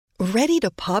Ready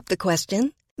to pop the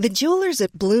question? The jewelers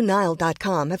at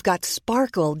BlueNile.com have got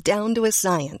sparkle down to a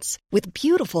science with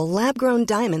beautiful lab-grown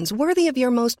diamonds worthy of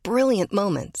your most brilliant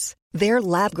moments. Their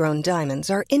lab-grown diamonds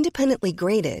are independently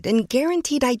graded and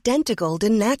guaranteed identical to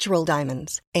natural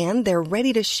diamonds, and they're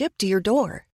ready to ship to your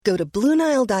door. Go to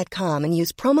BlueNile.com and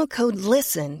use promo code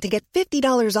LISTEN to get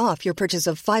 $50 off your purchase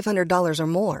of $500 or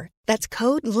more. That's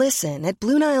code LISTEN at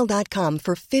BlueNile.com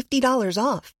for $50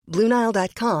 off.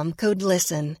 BlueNile.com, code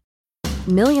LISTEN.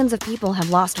 Millions of people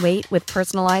have lost weight with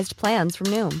personalized plans from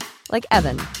Noom. Like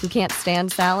Evan, who can't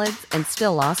stand salads and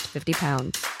still lost 50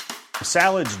 pounds.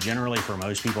 Salads generally for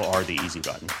most people are the easy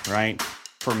button, right?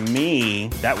 For me,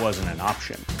 that wasn't an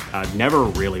option. I never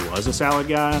really was a salad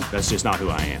guy. That's just not who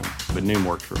I am. But Noom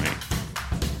worked for me.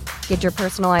 Get your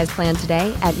personalized plan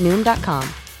today at Noom.com.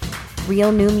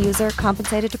 Real Noom user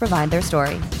compensated to provide their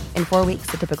story. In 4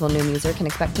 weeks, the typical Noom user can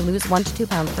expect to lose 1 to 2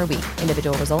 pounds per week.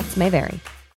 Individual results may vary.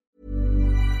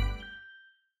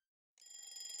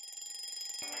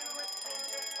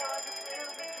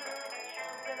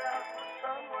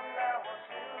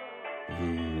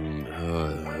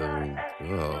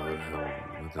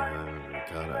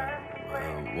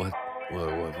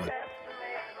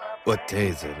 What day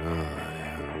is it?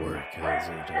 Work.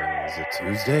 Is it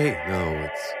Tuesday? No,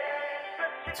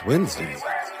 it's Wednesday.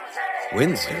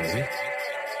 Wednesday.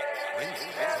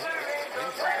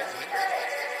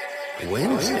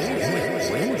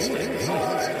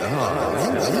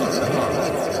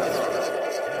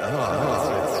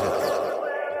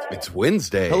 It's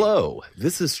Wednesday. Hello,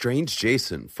 this is Strange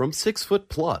Jason from 6 Foot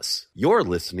Plus. You're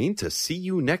listening to See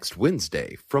You Next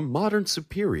Wednesday from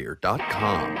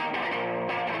ModernSuperior.com.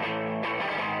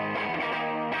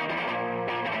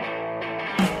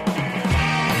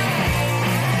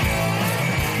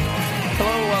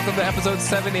 Welcome to episode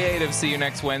 78 of See You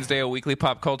Next Wednesday, a weekly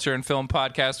pop culture and film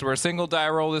podcast where a single die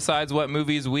roll decides what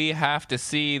movies we have to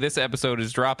see. This episode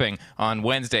is dropping on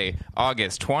Wednesday,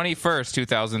 August 21st,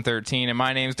 2013, and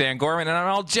my name's Dan Gorman, and I'm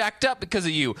all jacked up because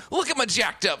of you. Look at my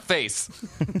jacked up face.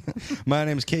 My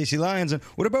name's Casey Lyons, and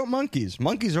what about monkeys?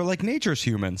 Monkeys are like nature's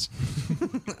humans.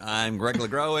 I'm Greg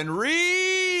LeGros, and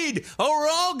read! Oh, we're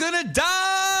all gonna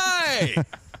die!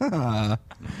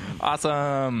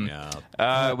 Awesome. Yeah.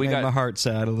 We got my heart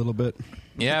sad a little bit.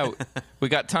 Yeah, we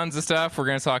got tons of stuff. We're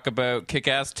going to talk about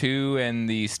Kick-Ass 2 and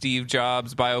the Steve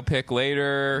Jobs biopic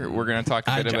later. We're going to talk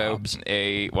a bit about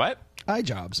a what?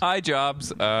 iJobs.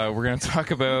 We're going to talk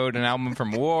about an album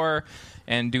from War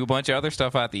and do a bunch of other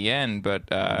stuff at the end.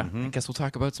 But I guess we'll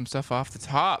talk about some stuff off the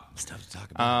top. Stuff to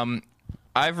talk about.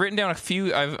 I've written down a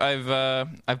few. I've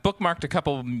bookmarked a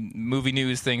couple movie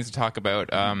news things to talk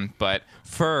about. But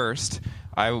first,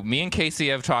 me and Casey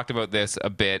have talked about this a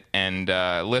bit, and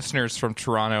listeners from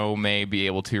Toronto may be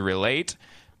able to relate.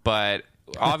 But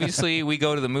obviously, we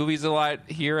go to the movies a lot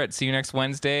here at See You Next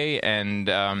Wednesday,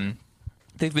 and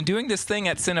they've been doing this thing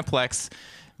at Cineplex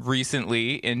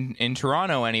recently in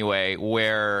Toronto, anyway,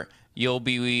 where you'll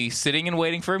be sitting and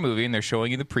waiting for a movie, and they're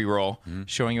showing you the pre-roll,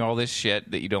 showing you all this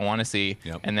shit that you don't want to see.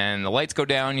 Yep. And then the lights go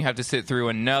down. You have to sit through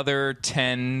another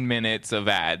 10 minutes of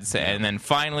ads. Yep. And then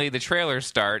finally the trailers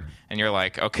start, and you're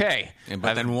like, okay.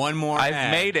 But then one more I've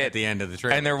ad made it at the end of the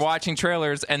trailer. And they're watching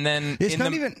trailers, and then... It's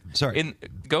not even... Sorry.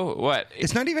 What?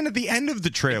 It's not even at the end of the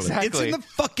trailer. Exactly. It's in the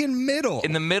fucking middle.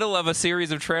 In the middle of a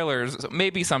series of trailers,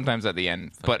 maybe sometimes at the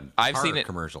end. But I've seen it...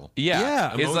 commercial.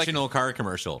 Yeah. Emotional car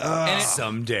commercial.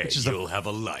 Someday you'll have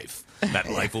a life.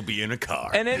 That life will be in a car.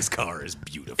 And this car is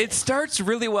beautiful. It starts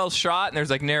really well shot, and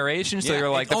there's like narration, so you're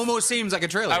like... It almost seems like a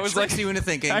trailer. I was tricks like, you into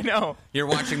thinking I know. You're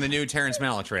watching the new Terrence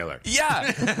Malick trailer.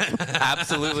 Yeah.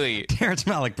 Absolutely. Terrence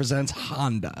Malick presents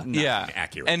Honda. Yeah.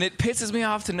 Accurate. And it pisses me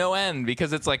off to no end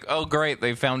because it's like, oh, great,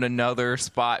 they found another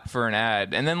spot for an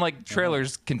ad. And then, like,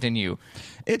 trailers continue.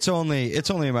 It's only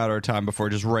a matter of time before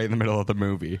just right in the middle of the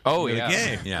movie. Oh, You're yeah. like,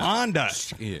 hey, Yeah. Honda.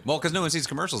 Yeah. Well, because no one sees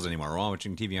commercials anymore. We're all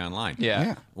watching TV online.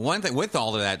 Yeah. One thing with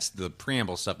all of that, the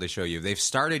preamble stuff they show you, they've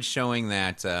started showing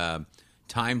that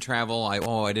time travel. I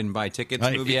didn't buy tickets.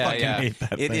 I movie. fucking hate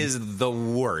that It thing. is the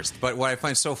worst. But what I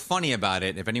find so funny about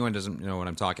it, if anyone doesn't know what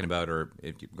I'm talking about, or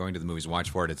if you're going to the movies,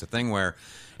 watch for it. It's a thing where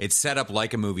it's set up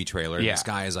like a movie trailer. And Yeah. this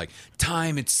guy is like,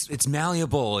 time, it's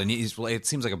malleable, and it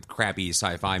seems like a crappy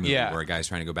sci-fi movie where a guy's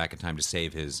trying to go back in time to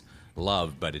save his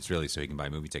love, but it's really so he can buy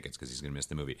movie tickets because he's going to miss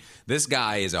the movie. This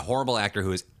guy is a horrible actor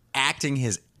who is acting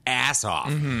his ass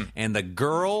off, and the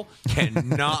girl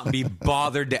cannot be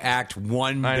bothered to act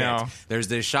one bit. I know. There's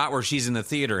this shot where she's in the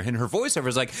theater, and her voiceover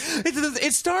is like,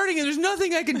 it's starting, and there's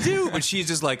nothing I can do, but she's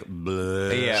just like,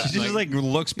 bleh. Yeah. She just like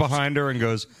looks behind her and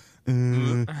goes,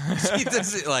 He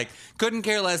does, like, couldn't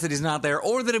care less that he's not there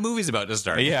or that a movie's about to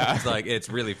start. Yeah. It's like, it's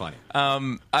really funny.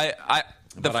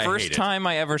 The first time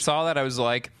I ever saw that, I was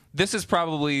like, this is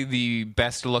probably the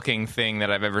best looking thing that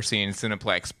I've ever seen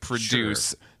Cineplex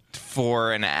produce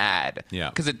for an ad. Yeah.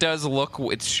 Because it does look,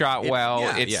 it's shot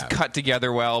well, it's cut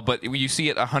together well, but you see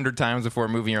it 100 times before a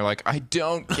movie and you're like, I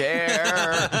don't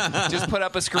care. Just put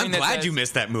up a screen I'm that glad says, you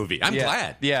missed that movie. I'm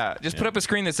glad. Yeah. Just put up a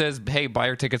screen that says, hey, buy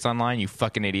your tickets online, you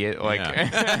fucking idiot. Like,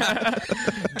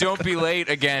 don't be late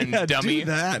again, dummy. Do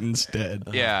that instead.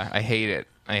 Yeah, I hate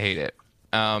it.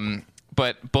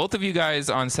 But both of you guys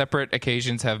on separate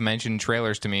occasions have mentioned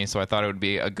trailers to me, so I thought it would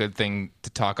be a good thing to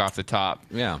talk off the top.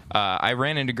 Yeah. I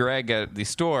ran into Greg at the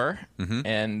store,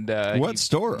 and What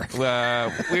store?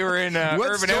 we were in What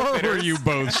Urban store Outfitters. were you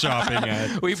both shopping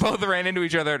at? We both ran into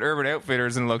each other at Urban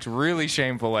Outfitters and looked really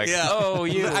shameful. Like, oh,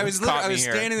 you. I was caught me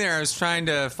here. standing there. I was trying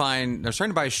to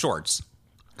buy shorts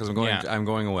because I'm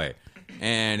going away,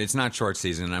 and it's not short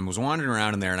season. And I was wandering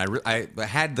around in there, and I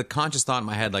had the conscious thought in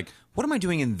my head, like, what am I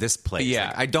doing in this place? Yeah.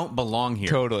 Like, I don't belong here.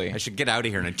 Totally. I should get out of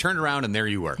here. And I turned around, and there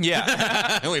you were.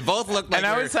 Yeah. And we both looked like, And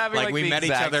I was having, like, we the met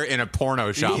exact- each other in a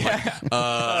porno shop. Yeah.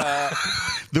 Like,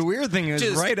 The weird thing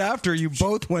is, right after you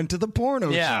both went to the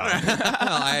porno shop.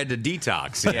 well, I had to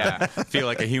detox. Yeah. Feel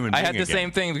like a human I being had the again.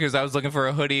 same thing because I was looking for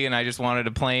a hoodie and I just wanted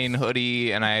a plain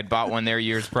hoodie and I had bought one there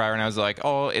years prior and I was like,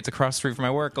 oh, it's across the street from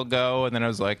my work, I'll go. And then I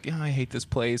was like, yeah, I hate this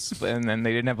place. And then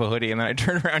they didn't have a hoodie and then I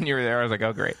turned around and you were there. I was like,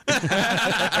 oh, great.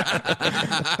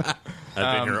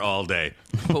 I've been here all day.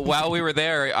 But while we were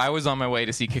there, I was on my way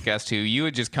to see Kick-Ass 2. You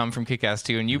had just come from Kick-Ass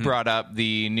 2 and you brought up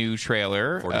the new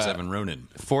trailer. 47 Ronin.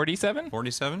 47?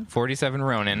 47? 47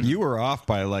 Ronin. You were off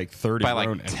by like 30 by like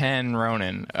Ronin. 10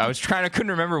 Ronin. I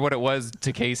couldn't remember what it was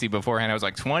to Casey beforehand. I was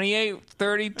like 28,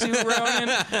 32 Ronin,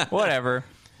 whatever.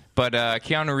 But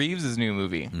Keanu Reeves' new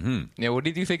movie. Mm-hmm. Yeah, what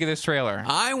did you think of this trailer?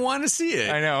 I want to see it.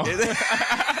 I know.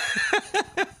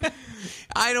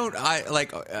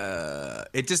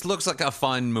 It just looks like a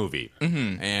fun movie.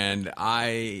 Mm-hmm. And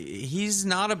he's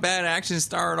not a bad action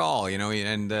star at all, you know,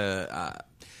 and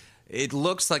it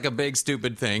looks like a big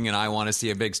stupid thing, and I want to see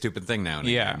a big stupid thing now and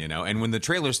again, you know. And when the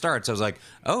trailer starts, I was like,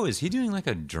 oh, is he doing like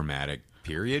a dramatic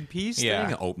period piece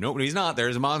thing? Oh, no, he's not.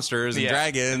 There's monsters and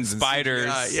dragons and spiders.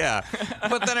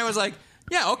 But then I was like,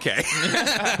 yeah, okay.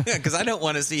 Because I don't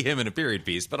want to see him in a period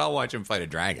piece, but I'll watch him fight a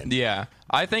dragon. Yeah.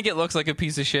 I think it looks like a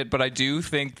piece of shit, but I do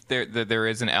think that there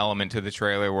is an element to the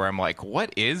trailer where I'm like,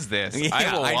 what is this? Yeah,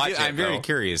 I will watch it, I'm very though.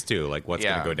 curious, too, like what's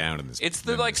going to go down in this. It's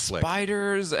the like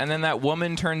spiders, and then that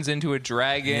woman turns into a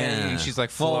dragon, and she's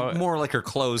like more like her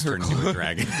clothes turn into a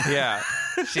dragon. Yeah.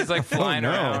 She's like flying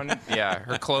around. Yeah.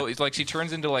 Her clothes, like she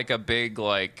turns into like a big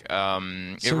like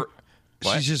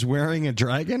She's just wearing a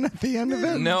dragon at the end of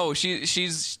it? No,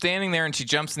 she's standing there and she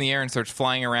jumps in the air and starts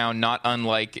flying around, not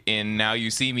unlike in Now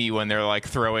You See Me when they're like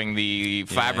throwing the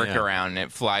fabric around and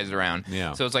it flies around.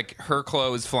 Yeah. So it's like her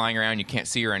clothes flying around, you can't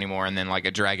see her anymore, and then like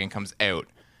a dragon comes out.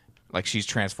 Like she's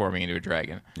transforming into a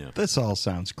dragon. Yeah. This all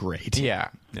sounds great. Yeah.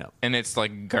 Yeah. And it's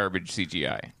like garbage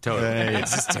CGI. Totally.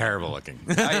 It's just terrible looking.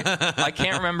 I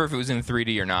can't remember if it was in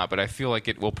 3D or not, but I feel like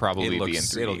it will probably be in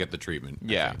 3D. It'll get the treatment.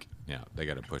 Yeah. I think. Yeah. They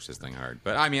got to push this thing hard.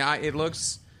 But I mean, it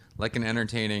looks like an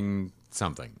entertaining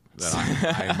something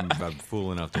that I'm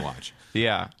fool enough to watch.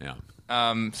 Yeah.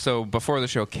 Yeah. So before the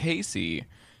show, Casey,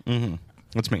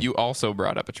 That's me. you also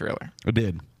brought up a trailer. I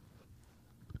did.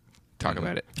 Talk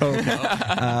about it. Oh,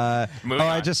 okay.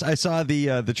 I saw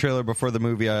the trailer before the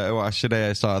movie I watched today.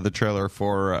 I saw the trailer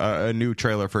for a new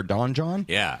trailer for Don John.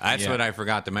 Yeah. That's what I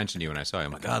forgot to mention to you when I saw it.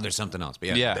 I'm like, oh, there's something else.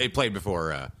 But yeah. It played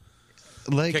before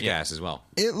Kick-Ass as well.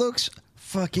 It looks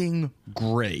fucking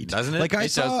great, doesn't it? It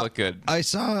does look good. I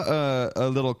saw a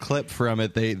little clip from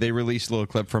it. They released a little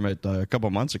clip from it a couple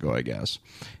months ago, I guess.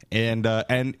 And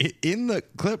in the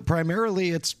clip,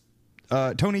 primarily it's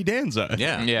Tony Danza.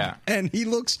 Yeah. Yeah. And he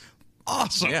looks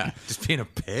awesome. Yeah. Just being a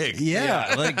pig.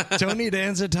 Yeah, like Tony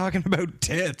Danza talking about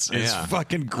tits is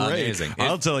fucking great. Amazing.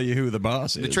 I'll tell you who the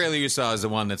boss is. The trailer you saw is the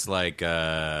one that's like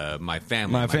my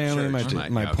family, my church,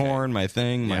 my porn, my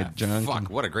thing, my junk. Fuck,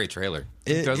 what a great trailer.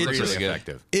 It does look really really good.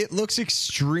 effective. It looks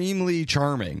extremely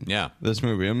charming. Yeah. This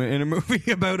movie. I'm in a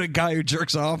movie about a guy who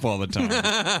jerks off all the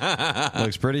time.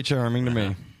 Looks pretty charming to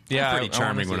me. Yeah, I'm pretty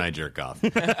charming when I jerk off.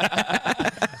 Look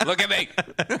at me.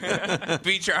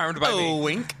 Be charmed by me.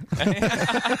 Wink.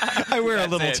 I wear a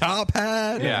little top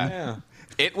hat. Yeah.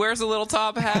 It wears a little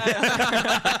top hat.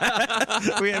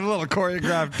 We have a little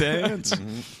choreographed dance.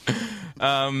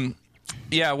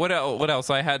 Yeah, what else?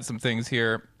 I had some things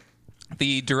here.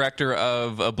 The director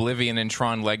of Oblivion and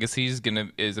Tron Legacy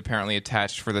is apparently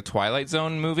attached for the Twilight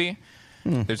Zone movie.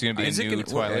 there's going to be a new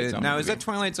Twilight Zone now, movie. is that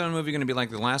Twilight Zone movie going to be like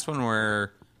the last one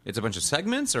where it's a bunch of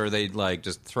segments, or are they like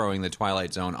just throwing the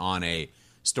Twilight Zone on a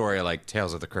story like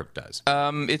Tales of the Crypt does?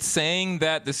 It's saying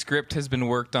that the script has been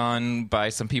worked on by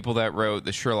some people that wrote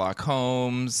the Sherlock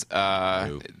Holmes.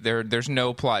 There's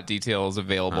no plot details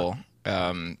available.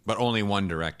 But only one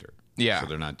director. Yeah. So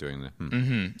they're not doing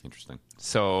the... Interesting.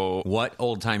 So What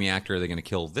old-timey actor are they going to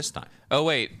kill this time? Oh,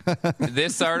 wait.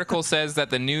 This article says that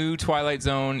the new Twilight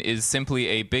Zone is simply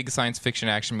a big science fiction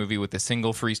action movie with a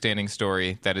single freestanding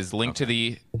story that is linked to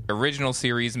the original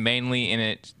series, mainly in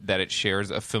it that it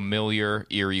shares a familiar,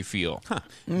 eerie feel.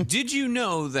 Did you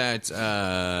know that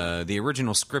the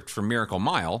original script for Miracle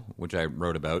Mile, which I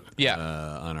wrote about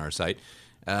on our site,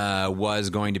 was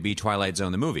going to be Twilight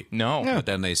Zone the movie? No. But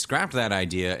then they scrapped that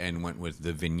idea and went with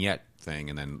the vignette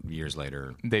thing, and then years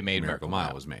later they made Miracle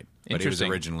Mile was made. But it was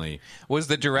Interesting. originally... Was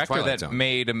the director Twilight that Zone.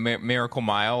 made a Miracle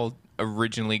Mile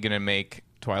originally going to make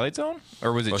Twilight Zone?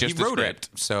 Or was it just he the wrote script?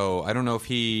 it, so I don't know if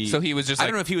he... So he was just I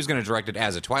like- don't know if he was going to direct it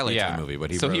as a Twilight Zone movie,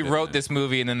 but he so wrote he it. wrote this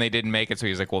movie and then they didn't make it, so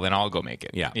he was like, well, then I'll go make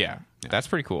it. Yeah. That's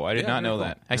pretty cool. I did not know very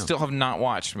that. cool. I still have not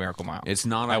watched Miracle Mile. It's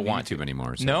not on I want YouTube to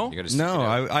anymore. So No? you gotta stick No, it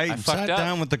out. I fucked sat up.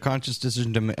 down with the conscious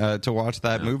decision to watch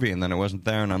that movie, and then it wasn't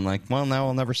there, and I'm like, well, now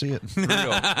I'll never see it.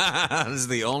 This is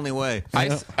the only way.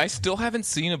 I still haven't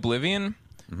seen Oblivion,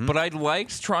 but I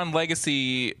liked Tron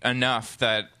Legacy enough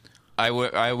that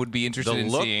I would be interested The in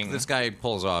look seeing. this guy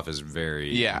pulls off is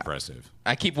very impressive.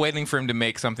 I keep waiting for him to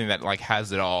make something that like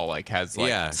has it all, like has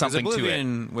like 'cause something to it.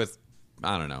 Oblivion with,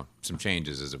 I don't know, some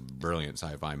changes is a brilliant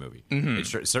sci-fi movie.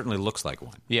 It certainly looks like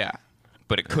one. Yeah,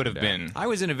 but it could have Yeah. been. I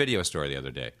was in a video store the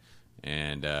other day,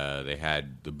 and they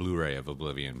had the Blu-ray of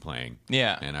Oblivion playing.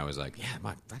 Yeah. And I was like,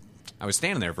 I was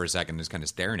standing there for a second just kind of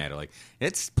staring at it. Like,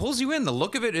 it pulls you in. The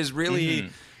look of it is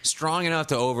really strong enough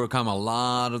to overcome a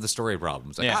lot of the story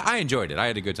problems. Like, Yeah. I enjoyed it. I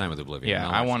had a good time with Oblivion. Yeah,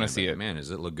 I'll I watch wanna again, see but it. Man, does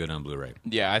it look good on Blu-ray?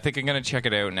 Yeah, I think I'm gonna check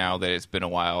it out now that it's been a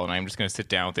while, and I'm just gonna sit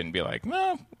down with it and be like,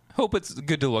 well, hope it's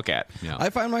good to look at. Yeah. I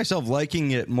find myself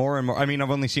liking it more and more. I mean,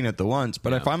 I've only seen it the once,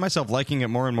 but I find myself liking it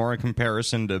more and more in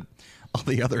comparison to all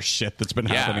the other shit that's been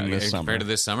happening this summer. compared to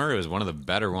this summer, it was one of the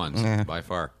better ones by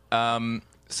far.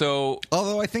 So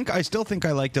Although I still think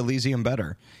I liked Elysium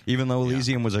better, even though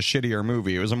Elysium was a shittier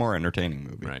movie. It was a more entertaining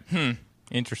movie. Right.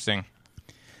 interesting.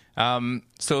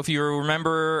 So if you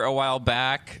remember a while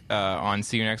back on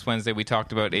See You Next Wednesday, we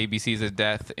talked about ABC's of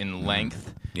Death in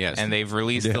length. Yes. And they've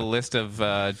released the list of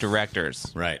directors.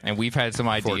 Right. And we've had some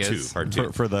ideas. Part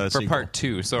two. For the For sequel. part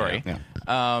two, sorry.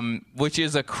 Yeah. Which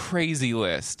is a crazy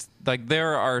list. Like,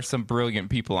 there are some brilliant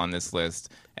people on this list.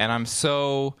 And I'm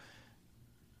so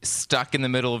stuck in the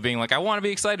middle of being like, I want to be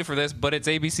excited for this, but it's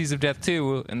ABCs of Death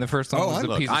 2, and the first one was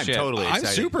a piece of I'm shit. totally I'm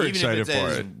excited. super Even excited if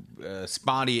it's for as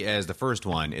spotty as the first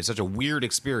one. It's such a weird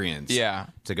experience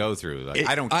to go through. Like,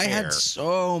 I don't care. I had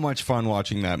so much fun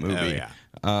watching that movie.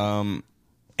 Oh, yeah.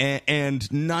 And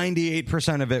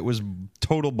 98% of it was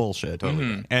total bullshit.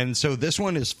 And so this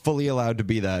one is fully allowed to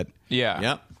be that. Yeah.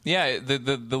 Yep. Yeah,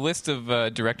 the list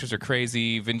of directors are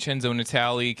crazy. Vincenzo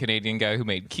Natali, Canadian guy who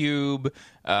made Cube.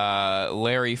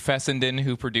 Larry Fessenden,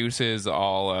 who produces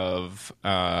all of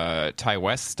Ty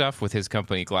West stuff with his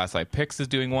company Glass Eye Pix, is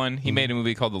doing one. He made a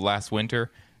movie called The Last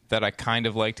Winter that I kind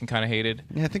of liked and kind of hated.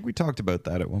 Yeah, I think we talked about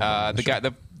that at one point.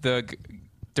 The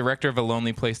director of A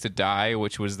Lonely Place to Die,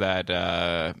 which was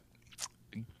that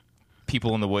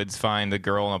People in the Woods Find the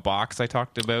Girl in a Box I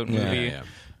talked about movie. Yeah.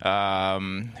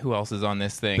 Who else is on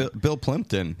this thing? Bill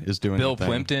Plimpton is doing Bill the thing,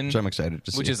 Plimpton, which I'm excited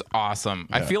to see. which is awesome.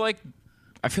 I feel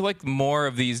like more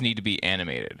of these need to be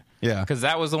animated. Yeah. Because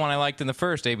that was the one I liked in the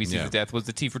first ABC's Yeah. of Death was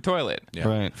the T for Toilet. Yeah.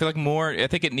 Right. I feel like more. I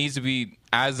think it needs to be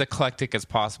as eclectic as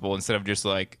possible instead of just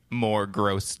like more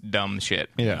gross, dumb shit.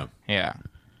 Yeah. Yeah.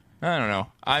 I don't know.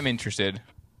 I'm interested,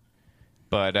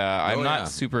 but I'm not yeah.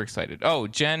 super excited. Oh,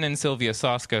 Jen and Sylvia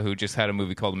Soska, who just had a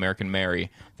movie called American Mary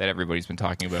that everybody's been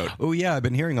talking about. Oh, yeah, I've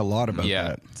been hearing a lot about Yeah.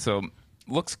 that. So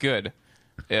looks good.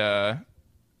 I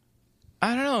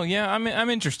don't know. Yeah, I'm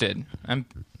interested. I'm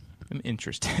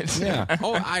interested. Yeah.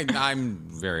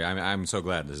 I'm so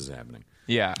glad this is happening.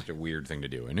 Yeah. Such a weird thing to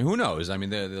do. And who knows? I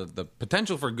mean, the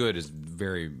potential for good is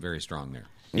very, very strong there.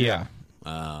 Yeah.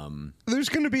 There's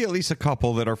going to be at least a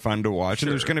couple that are fun to watch,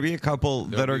 and there's going to be a couple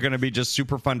that are going to be just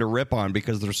super fun to rip on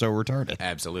because they're so retarded.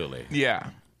 Absolutely. Yeah.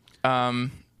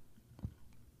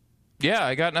 Yeah,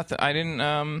 I got nothing. I didn't.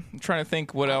 I'm trying to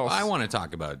think what else. I want to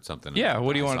talk about something. Yeah,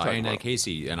 what do you want to talk about?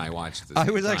 Casey and I watched this. I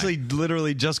was actually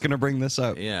literally just going to bring this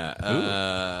up.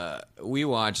 Yeah. We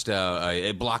watched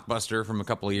a blockbuster from a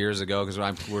couple of years ago because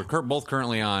we're both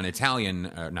currently on Italian.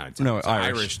 Not Italian. No,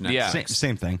 Irish. Netflix. Yeah.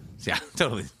 Same thing. Yeah,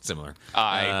 totally similar.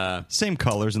 Same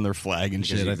colors in their flag and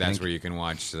shit. That's where you can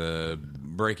watch the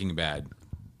Breaking Bad.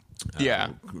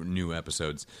 New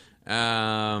episodes. Irish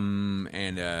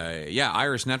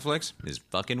Netflix is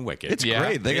fucking wicked. It's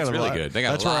great. They got it's a really lot. good. They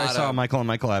got That's a where lot I saw of, Michael and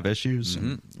Michael have issues.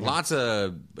 lots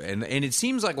of, and it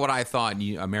seems like what I thought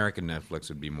American Netflix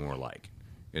would be more like,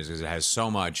 is it has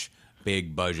so much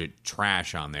big budget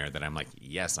trash on there that I'm like,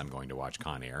 yes, I'm going to watch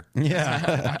Con Air.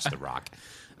 Yeah, watch The Rock.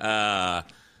 A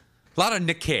lot of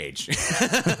Nick Cage,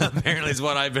 apparently, is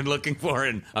what I've been looking for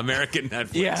in American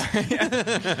Netflix.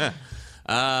 Yeah.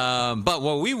 But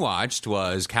what we watched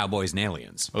was Cowboys and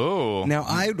Aliens. Oh. Now,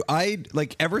 I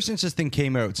like ever since this thing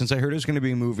came out, since I heard it was going to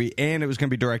be a movie and it was going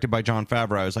to be directed by Jon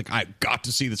Favreau, I was like, I've got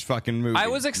to see this fucking movie. I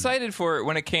was excited for it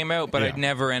when it came out, but I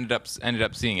never ended up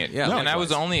seeing it. Yeah, and I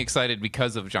was only excited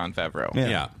because of Jon Favreau.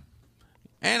 Yeah.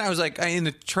 And I was like, in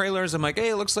the trailers, I'm like, hey,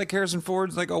 it looks like Harrison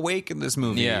Ford's like awake in this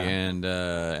movie. Yeah. And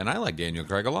I like Daniel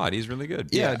Craig a lot. He's really good.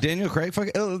 Yeah, Daniel Craig.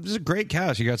 It was a great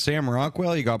cast. You got Sam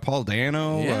Rockwell. You got Paul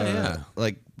Dano. Yeah.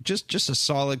 Like just a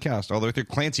solid cast. Although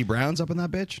Clancy Brown's up in that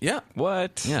bitch. Yeah.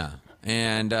 What? Yeah.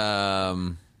 And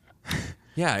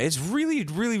it's really,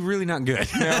 really, really not good.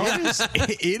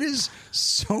 It is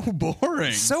so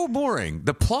boring. So boring.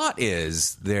 The plot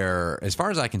is as far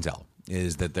as I can tell,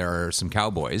 is that there are some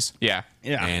cowboys. Yeah.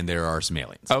 And there are some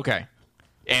aliens. Okay.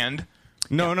 And?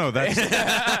 No, that's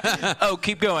Oh,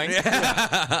 keep going.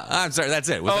 I'm sorry, that's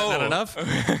it. Was that not enough?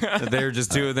 They're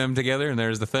just two of them together and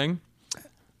there's the thing?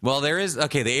 Well, there is.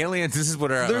 Okay, the aliens, this is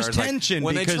what are. there's tension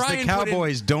like, because the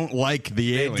cowboys don't like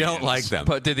the aliens. They don't like them.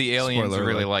 But did the aliens Spoiler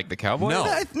really alert. like the cowboys? No.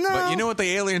 No. But you know what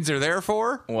the aliens are there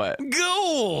for? What?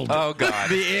 Gold! Oh, God.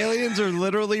 The aliens are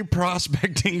literally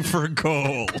prospecting for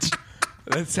gold.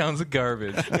 That sounds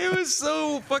garbage. It was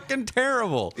so fucking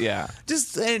terrible. Yeah.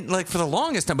 Just and like for the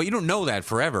longest time, but you don't know that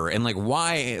forever, and like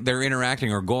why they're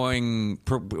interacting or going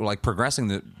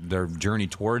progressing their journey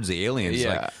towards the aliens.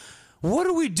 Yeah. Like, what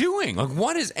are we doing? Like,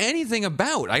 what is anything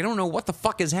about? I don't know what the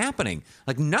fuck is happening.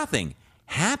 Like, nothing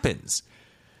happens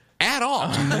at all.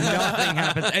 Nothing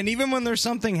happens, and even when there's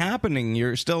something happening,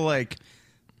 you're still like,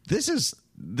 this is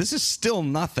still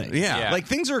nothing. Yeah. Like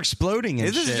things are exploding and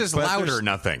This is shit, just but louder there's-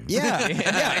 nothing. Yeah,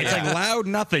 it's like loud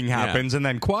nothing happens and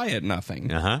then quiet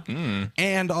nothing. Uh-huh.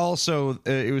 And also,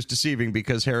 it was deceiving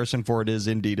because Harrison Ford is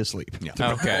indeed asleep. Yeah.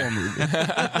 Okay.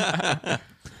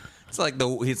 It's like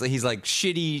he's like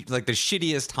shitty, like the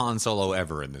shittiest Han Solo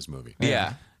ever in this movie.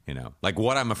 Yeah. You know, like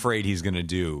what I'm afraid he's going to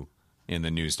do in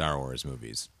the new Star Wars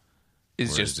movies.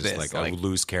 It's Where just it's this. like a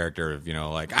loose character of,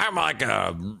 like, I'm like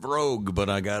a rogue, but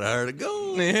I got a heart of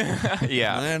gold.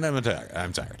 Yeah. And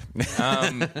I'm tired.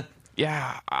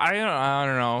 Yeah, I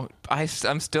don't know.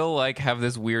 I'm still like have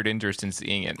this weird interest in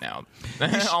seeing it now.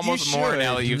 Almost more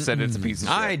now that you've said it's a piece of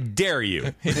shit. I dare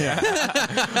you.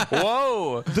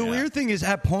 Whoa. The weird thing is,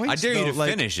 at points, I dare you to like,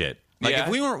 finish it. Like Yeah.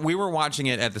 if we were watching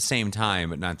it at the same time,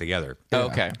 but not together.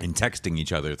 Okay. And texting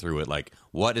each other through it, like,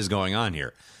 what is going on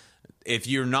here? If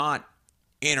you're not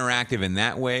interactive in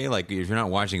that way, like if you're not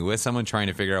watching it with someone trying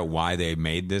to figure out why they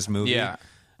made this movie, Yeah.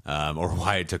 or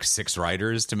why it took 6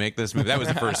 writers to make this movie. That was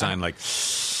the first time, like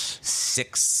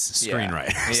 6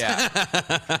 screenwriters.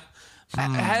 Yeah.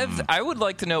 I would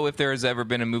like to know if there has ever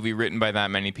been a movie written by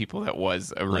that many people that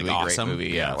was a really awesome? great movie.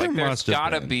 Yeah, Yeah. like There there's must have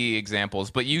gotta been. be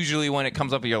examples, but usually when it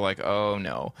comes up, you're like, oh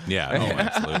no. Yeah, oh,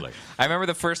 absolutely. I remember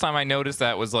the first time I noticed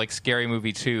that was like Scary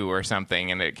Movie 2 or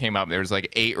something, and it came up. There was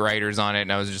like 8 writers on it,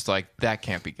 and I was just like, that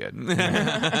can't be good. And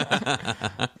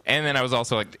then I was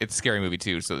also like, it's Scary Movie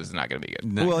 2, so this is not going to be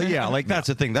good. Well, yeah, like that's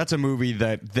the thing. That's a movie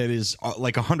that is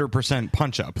like 100%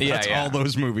 punch up. Yeah, That's yeah. all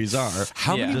those movies are.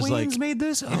 How Yeah. many Just Wayans like- made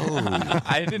this? Oh,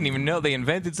 I didn't even know they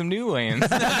invented some new Wayans.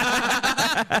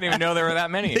 I didn't even know there were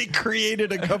that many. They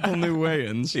created a couple new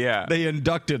Wayans. Yeah. They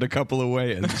inducted a couple of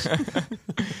Wayans.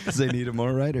 'Cause they needed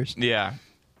more writers. Yeah.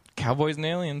 Cowboys and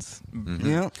Aliens.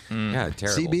 Yeah. yeah,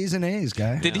 terrible. CBs and A's,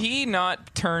 guy. Did he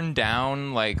not turn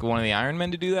down like one of the Iron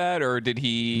Men to do that, or did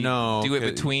he No, do it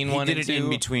between he one did and it two? in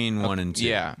between 1 and 2.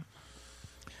 Yeah.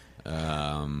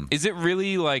 Is it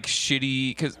really like shitty?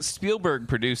 Because Spielberg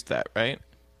produced that, right?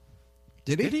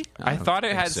 Did he? I thought it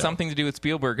think had so. something to do with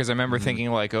Spielberg because I remember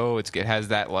thinking like, oh, it has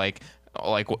that like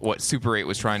what Super 8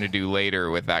 was trying to do later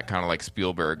with that kind of like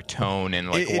Spielberg tone and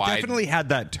like It wide. definitely had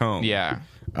that tone. Yeah.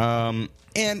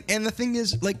 And the thing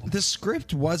is, like, the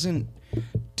script wasn't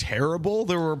terrible.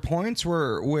 There were points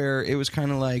where it was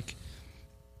kind of like,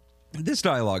 this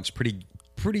dialogue's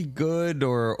pretty good,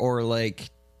 or like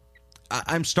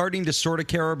I'm starting to sort of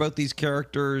care about these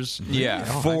characters. Yeah.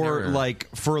 For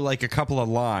a couple of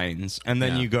lines, and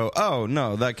then you go, oh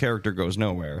no, that character goes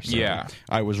nowhere. So Yeah.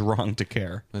 I was wrong to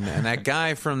care. And that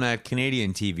guy from that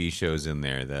Canadian TV show's in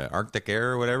there, the Arctic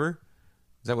Air or whatever.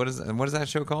 Is that what is that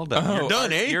show called? You're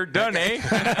done, eh? You're done, eh?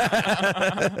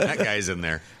 That guy's in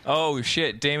there. Oh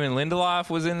shit! Damon Lindelof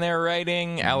was in there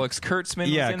writing. Alex Kurtzman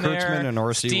was in there. Kurtzman and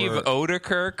Orsi Steve were-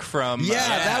 Odekirk from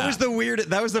That was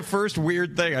that was the first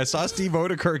weird thing. I saw Steve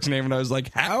Odekirk's name and I was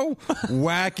like, how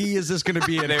wacky is this going to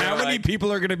be? And They were how many like-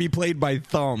 people are going to be played by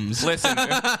thumbs? Listen,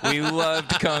 we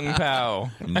loved Kung Pao.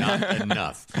 Not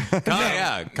enough.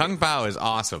 Kung Pao is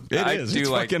awesome. It is. It's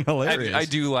fucking hilarious. I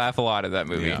do laugh a lot at that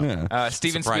movie. Yeah.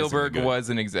 Steven Surprisingly Spielberg good. was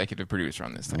an executive producer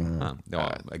on this thing.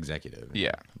 Executive.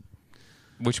 Yeah.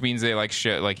 Which means they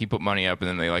he put money up and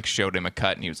then they showed him a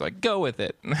cut and he was like, go with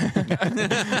it.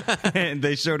 And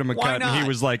they showed him a cut and he not?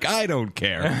 was like, I don't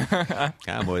care.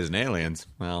 Cowboys and aliens.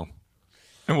 Well,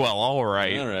 all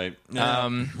right. all right.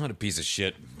 What a piece of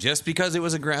shit. Just because it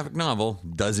was a graphic novel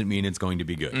doesn't mean it's going to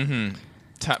be good.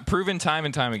 Proven time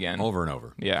and time again. Over and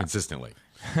over. Yeah. Consistently.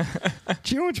 Do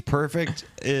you know what's perfect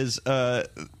is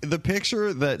the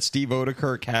picture that Steve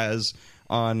Odekirk has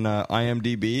on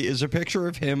IMDb is a picture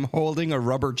of him holding a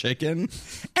rubber chicken,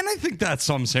 and I think that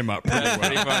sums him up pretty well.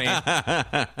 Pretty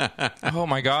funny. Oh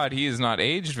my God, he is not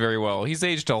aged very well. He's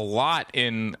aged a lot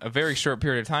in a very short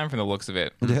period of time from the looks of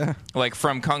it. Yeah. Like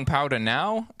from Kung Pao to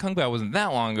now? Kung Pao wasn't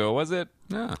that long ago, was it?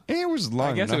 Yeah. It was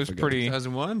long I guess it enough was ago. pretty.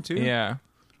 2001, too? Yeah.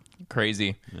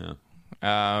 Crazy. Yeah.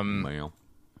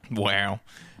 Wow.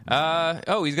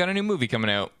 Well. He's got a new movie coming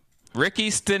out. Ricky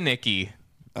Stenicki.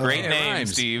 Great it name,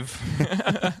 rhymes. Steve.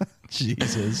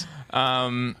 Jesus.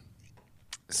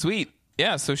 Sweet.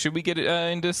 Yeah, so should we get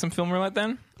into some film roulette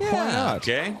then? Why not?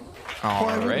 Okay. All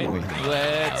Why right. wouldn't we?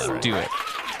 Let's do it.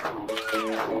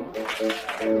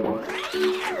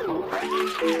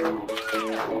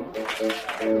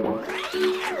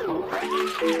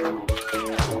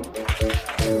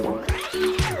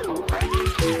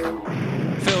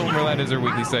 Film Roulette is our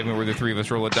weekly segment where the three of us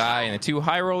roll a die and the two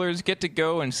high rollers get to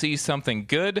go and see something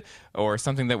good or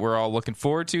something that we're all looking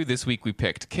forward to. This week we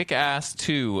picked Kick-Ass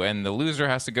 2, and the loser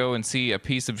has to go and see a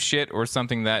piece of shit or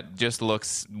something that just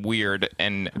looks weird,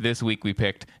 and this week we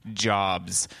picked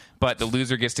Jobs. But the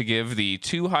loser gets to give the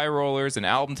two high rollers an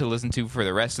album to listen to for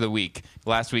the rest of the week.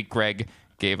 Last week Greg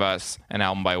gave us an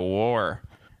album by War.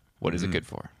 What is it good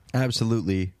for?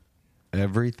 Absolutely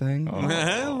everything.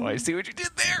 Oh, I see what you did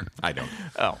there. I don't.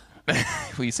 Oh.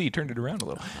 Well, you see, you turned it around a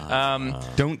little.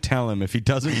 Don't tell him. If he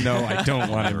doesn't know, I don't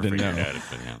want him to know.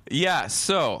 Yeah,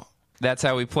 so that's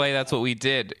how we play. That's what we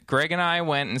did. Greg and I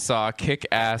went and saw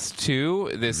Kick-Ass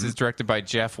 2. This is directed by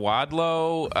Jeff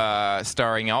Wadlow,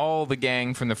 starring all the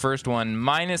gang from the first one,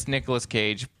 minus Nicolas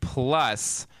Cage,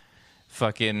 plus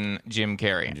fucking Jim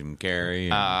Carrey. Jim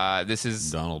Carrey. This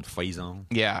is... Donald Faison.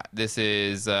 Yeah, this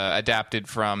is adapted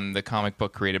from the comic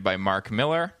book created by Mark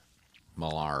Millar.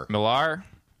 Millar.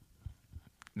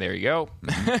 There you go.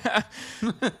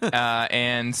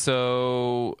 And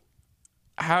so,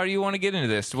 how do you want to get into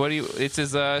this? It's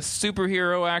as a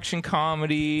superhero action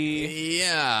comedy.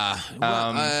 Yeah.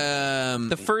 Well,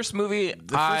 The first movie,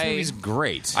 the first movie's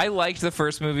great. I liked the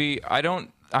first movie. I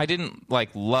didn't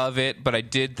love it, but I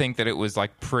did think that it was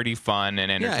pretty fun and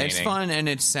entertaining. Yeah, it's fun and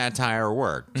it's satire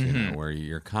work, you know, where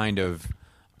you're kind of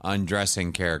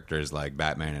undressing characters like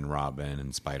Batman and Robin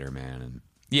and Spider-Man and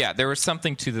Yeah, there was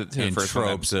something to the first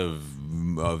tropes of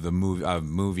the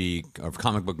movie of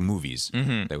comic book movies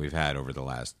that we've had over the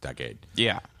last decade.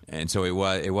 Yeah. And so it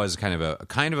was kind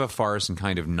of a farce and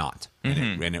kind of not,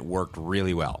 and it worked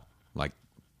really well. Like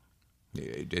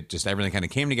it just everything kind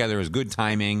of came together. It was good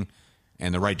timing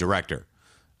and the right director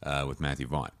with Matthew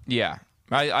Vaughn. Yeah.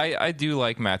 I do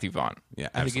like Matthew Vaughn. Yeah,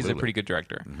 I think he's a absolutely. pretty good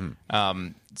director.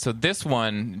 So this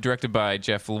one, directed by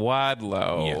Jeff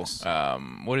Wadlow. Yes.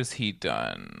 What has he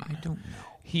done? I don't know.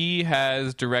 He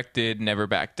has directed Never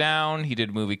Back Down. He did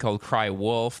a movie called Cry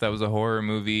Wolf. That was a horror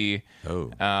movie. Oh,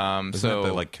 so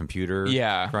that the computer?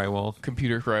 Yeah, Cry Wolf.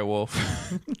 Computer Cry Wolf.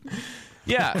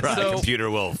 Yeah, so Computer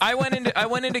Wolf. I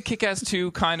went into Kick-Ass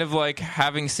 2 kind of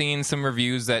having seen some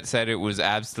reviews that said it was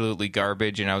absolutely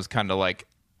garbage, and I was kind of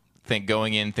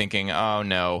going in thinking, oh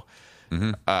no,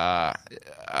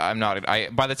 I'm not.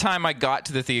 By the time I got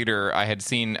to the theater, I had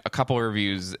seen a couple of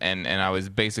reviews, and I was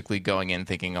basically going in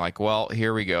thinking like, well,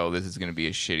 here we go. This is going to be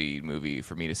a shitty movie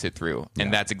for me to sit through,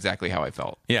 and that's exactly how I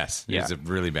felt. Yes, Yeah. it's a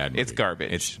really bad movie. It's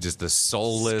garbage. It's just a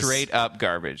soulless, Straight up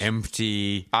garbage.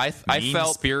 empty. I felt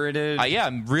mean-spirited.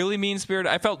 Really mean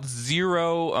spirited. I felt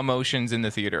zero emotions in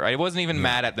the theater. I wasn't even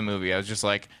mad at the movie. I was just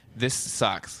like, this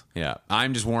sucks. Yeah,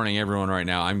 I'm just warning everyone right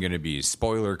now. I'm going to be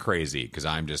spoiler crazy because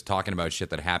I'm just talking about shit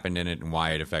that happened in it and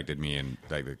why it affected me. And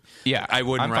Yeah, I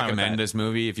wouldn't I'm fine with recommend that. this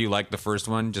movie if you liked the first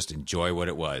one. Just enjoy what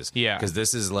it was. Yeah, because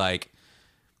this is like,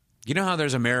 you know how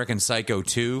there's American Psycho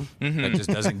 2 that just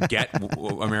doesn't get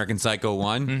American Psycho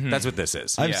 1. That's what this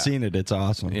is. I've seen it. It's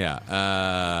awesome.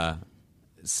 Yeah.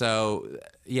 So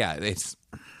yeah, it's.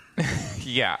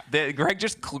 Yeah, Greg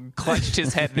just clutched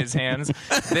his head in his hands.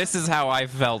 This is how I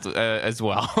felt as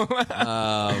well.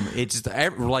 It's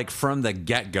just like from the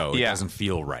get-go, it doesn't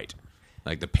feel right.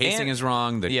 Like the pacing is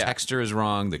wrong, the texture is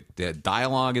wrong, the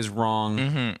dialogue is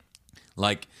wrong.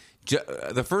 Like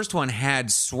the first one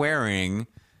had swearing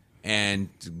and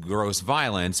gross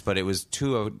violence, but it was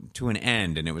to an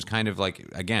end, and it was kind of like,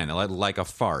 again, like a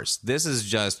farce. This is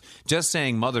just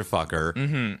saying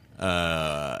motherfucker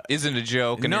Isn't a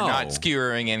joke, and No. you're not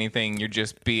skewering anything. You're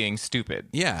just being stupid.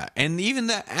 Yeah, and even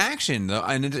the action,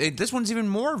 and this one's even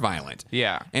more violent.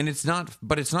 Yeah. and it's not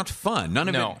fun. None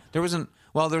of No. it. There wasn't.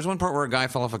 Well, there was one part where a guy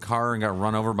fell off a car and got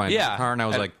run over by another car, and I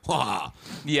was like, "Wow!"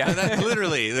 Yeah. that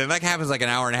literally that happens like an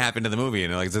hour and a half into the movie,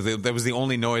 and like that was the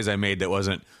only noise I made that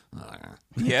wasn't.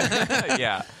 Yeah,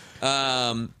 yeah.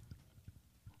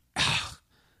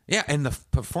 Yeah, and the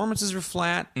performances are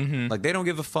flat. Like they don't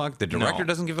give a fuck. The director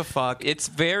doesn't give a fuck. It's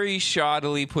very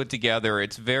shoddily put together.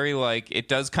 It's very like, it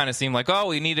does kind of seem like, oh,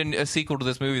 we need a sequel to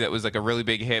this movie that was like a really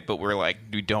big hit, but we're like,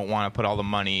 we don't want to put all the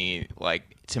money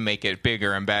like to make it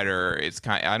bigger and better. It's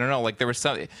kind of, I don't know, like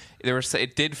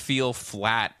it did feel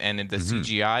flat, and the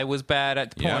CGI was bad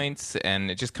at points,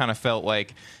 and it just kind of felt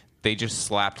like they just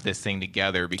slapped this thing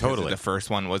together because the first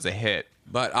one was a hit.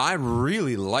 But I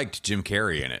really liked Jim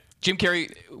Carrey in it. Jim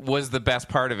Carrey was the best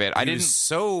part of it. He was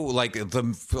so like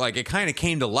it kind of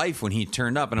came to life when he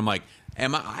turned up, and I'm like, I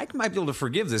might be able to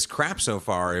forgive this crap so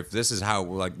far if this is how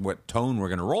what tone we're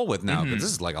going to roll with now, because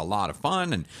this is like a lot of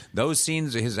fun, and those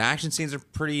scenes, his action scenes are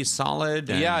pretty solid.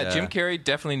 And, yeah, Jim Carrey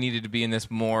definitely needed to be in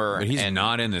this more, but he's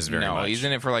not in this very much. No, he's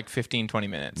in it for like 15-20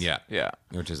 minutes. Yeah,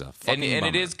 which is a fucking and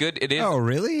it bummer. is good. It is. Oh,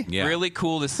 really? Yeah. Really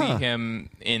cool to see him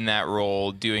in that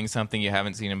role, doing something you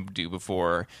haven't seen him do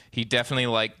before. He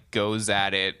definitely goes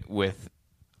at it with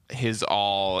his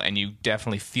all, and you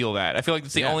definitely feel that. I feel like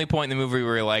it's the only point in the movie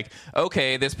where you're like,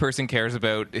 okay, this person cares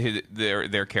about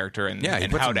their character and, he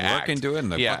and puts how some to work act into it,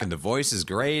 and the voice is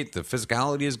great, the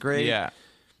physicality is great. Yeah.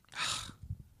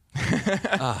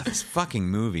 This fucking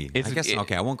movie.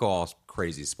 I won't go all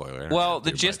crazy spoiler. Well,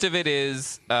 the gist of it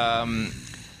is,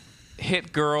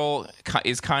 Hit Girl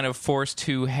is kind of forced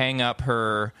to hang up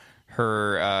her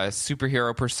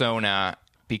superhero persona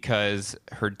because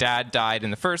her dad died in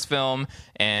the first film,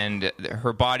 and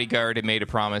her bodyguard had made a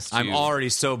promise to... I'm already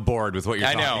so bored with what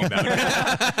you're talking about.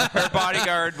 Her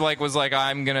bodyguard was like,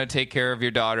 I'm going to take care of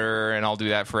your daughter, and I'll do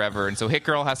that forever. And so Hit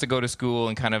Girl has to go to school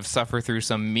and kind of suffer through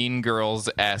some Mean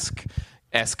Girls-esque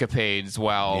escapades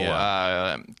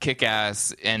while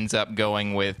Kick-Ass ends up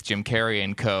going with Jim Carrey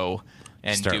and co.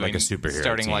 and starting like a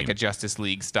superhero team. like a Justice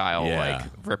League style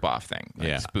rip-off thing,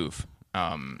 spoof.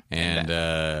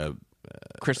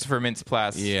 Christopher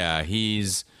Mintz-Plasse. Yeah,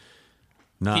 he's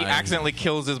not. He accidentally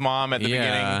kills his mom at the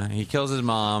beginning. He kills his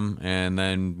mom and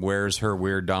then wears her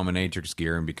weird dominatrix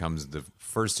gear and becomes the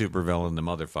first supervillain, the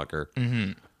motherfucker.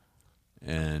 Mm-hmm.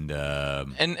 And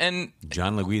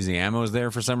John Leguizamo's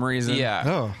there for some reason. Yeah.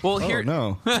 Oh. Well,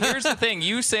 No. here's the thing.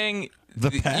 You saying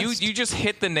The past? you just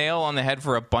hit the nail on the head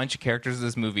for a bunch of characters in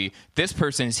this movie. This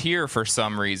person's here for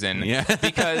some reason. Yeah.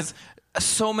 Because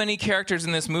so many characters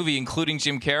in this movie, including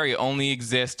Jim Carrey, only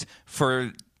exist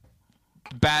for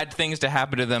bad things to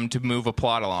happen to them to move a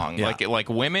plot along. Yeah. Like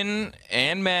women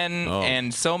and men,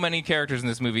 and so many characters in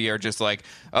this movie are just like,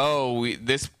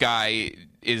 this guy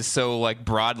is so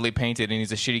broadly painted and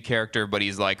he's a shitty character, but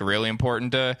he's really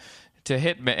important to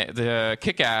hit the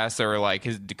Kick-Ass, or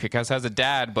his Kick-Ass has a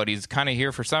dad, but he's kind of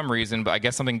here for some reason, but I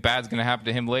guess something bad's going to happen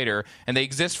to him later, and they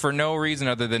exist for no reason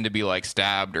other than to be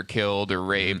stabbed or killed or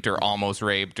raped or almost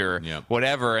raped or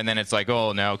whatever, and then it's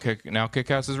now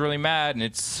Kick-Ass is really mad, and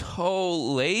it's so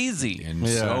lazy and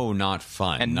so not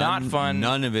fun. And not fun.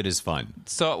 None of it is fun.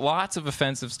 So lots of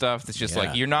offensive stuff that's just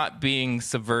you're not being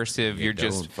subversive, you're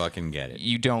just don't fucking get it.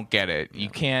 You don't get it. You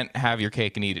can't have your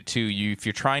cake and eat it too. If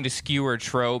you're trying to skewer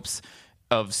tropes,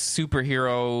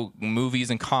 superhero movies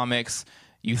and comics,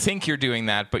 you think you're doing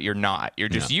that, but you're not. You're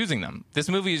just using them. This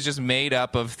movie is just made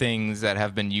up of things that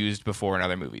have been used before in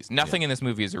other movies. Nothing in this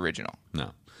movie is original.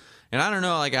 No. And I don't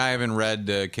know, like, I haven't read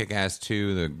Kick-Ass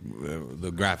 2,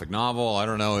 the graphic novel. I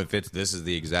don't know if this is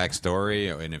the exact story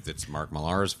and if it's Mark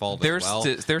Millar's fault as well.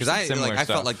 There's some similar I stuff.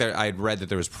 felt like I'd read that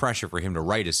there was pressure for him to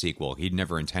write a sequel. He'd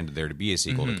never intended there to be a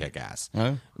sequel to Kick-Ass,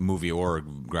 movie or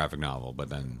graphic novel, but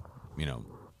then,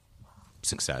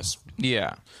 success.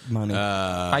 Yeah. Money.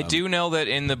 I do know that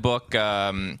in the book,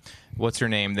 what's her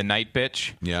name? The Night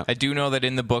Bitch? Yeah. I do know that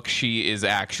in the book she is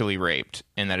actually raped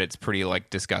and that it's pretty,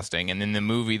 disgusting. And in the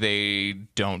movie, they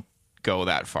don't go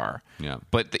that far. Yeah.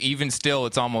 But even still,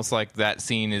 it's almost like that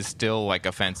scene is still,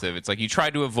 offensive. It's like you try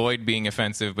to avoid being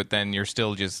offensive, but then you're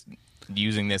still just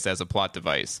using this as a plot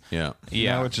device. Yeah.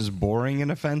 Yeah. Now it's just boring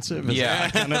and offensive. Is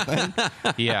that kind of thing?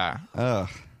 Yeah.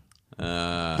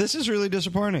 This is really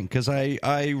disappointing because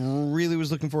I really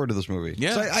was looking forward to this movie.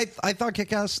 Yeah. So I thought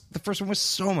Kick-Ass, the first one, was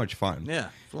so much fun. Yeah,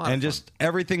 a lot of and fun. just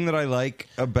everything that I like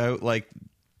about like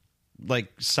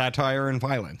satire and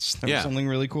violence. There was something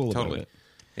really cool about it.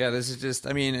 Yeah, this is just,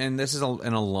 and this is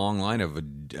in a long line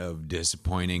of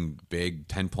disappointing big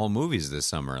tentpole movies this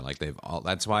summer.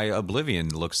 That's why Oblivion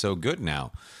looks so good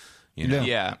now.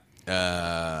 Yeah.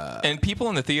 And people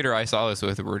in the theater I saw this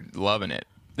with were loving it.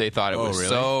 They thought it was really?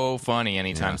 so funny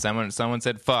anytime someone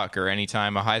said fuck, or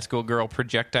anytime a high school girl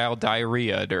projectile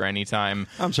diarrhea'd, or anytime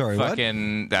I'm sorry, what?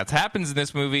 that happens in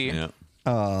this movie. Yeah.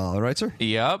 All right, sir.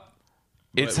 Yep.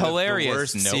 It's With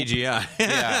hilarious. The worst Nope. CGI.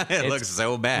 Yeah, it looks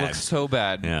so bad. Looks so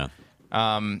bad. Yeah.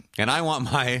 And I want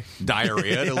my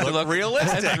diarrhea to look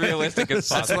realistic. As realistic as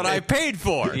That's possible. what I paid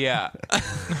for. Yeah.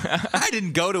 I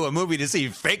didn't go to a movie to see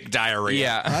fake diarrhea.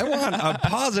 Yeah. I want a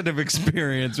positive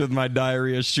experience with my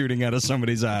diarrhea shooting out of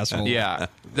somebody's asshole. Yeah.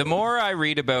 The more I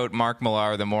read about Mark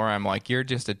Millar, the more I'm like, you're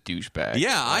just a douchebag.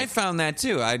 Yeah, I found that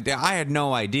too. I had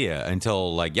no idea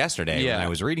until yesterday when I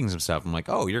was reading some stuff. I'm like,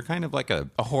 oh, you're kind of like a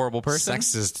horrible person.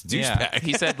 sexist douchebag. Yeah.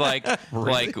 He said like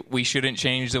we shouldn't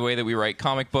change the way that we write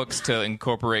comic books to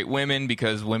incorporate women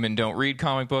because women don't read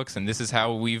comic books, and this is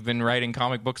how we've been writing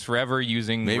comic books forever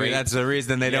using Maybe rape. that's the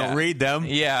reason they don't read them.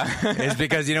 Yeah. It's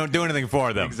because you don't do anything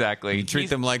for them. Exactly. You treat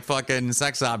them like fucking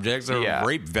sex objects or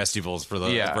rape festivals for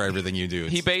everything you do.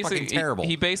 It's fucking terrible.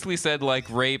 He basically said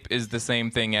rape is the same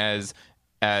thing as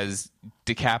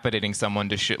decapitating someone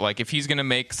to if he's going to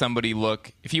make somebody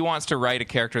look, if he wants to write a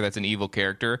character that's an evil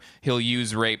character, he'll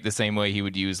use rape the same way he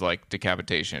would use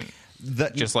decapitation.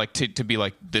 Just to be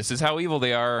like, this is how evil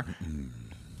they are.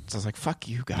 So I was like, fuck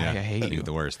you, guy. I hate you. You're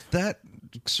the worst. That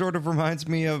sort of reminds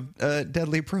me of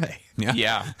Deadly Prey.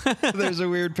 Yeah. There's a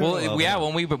weird parallel. Well, yeah,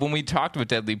 when we talked about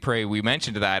Deadly Prey, we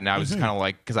mentioned that, and I was kind of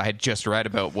like, because I had just read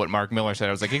about what Mark Millar said,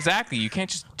 I was like, exactly, you can't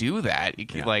just do that. You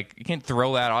can't you can't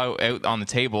throw that out on the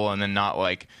table and then not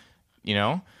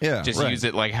just use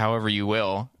it however you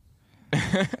will.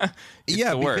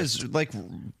 Yeah, because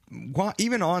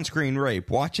even on-screen rape,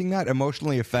 watching that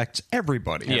emotionally affects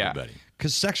everybody. Yeah. Everybody.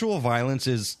 Because sexual violence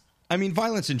is...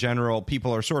 violence in general,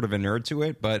 people are sort of inured to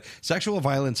it, but sexual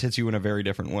violence hits you in a very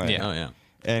different way. Yeah. Oh, yeah.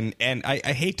 And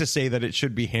I hate to say that it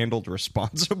should be handled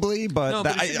responsibly, but,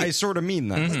 I sort of mean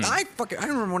that. Mm-hmm. I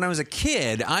remember when I was a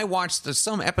kid, I watched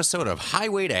some episode of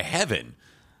Highway to Heaven.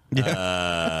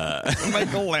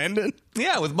 Michael Landon?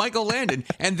 Yeah, with Michael Landon.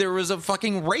 And there was a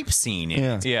fucking rape scene in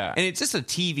it. Yeah. And it's just a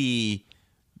TV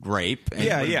rape. And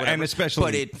Yeah, and especially...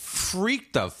 But it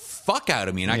freaked the fuck out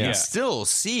of me, and I can still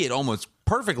see it almost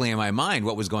perfectly in my mind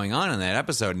what was going on in that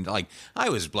episode. And I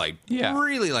was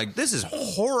really this is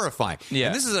horrifying. Yeah.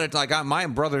 And this is my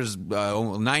brother's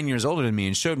 9 years older than me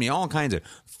and showed me all kinds of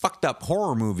fucked up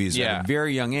horror movies at a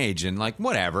very young age, and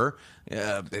whatever.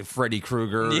 Freddy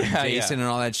Krueger, Jason, and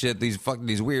all that shit. These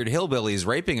weird hillbillies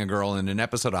raping a girl in an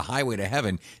episode of Highway to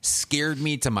Heaven scared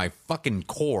me to my fucking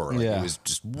core. It was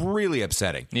just really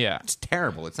upsetting. Yeah, it's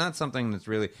terrible. It's not something that's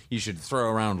really you should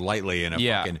throw around lightly in a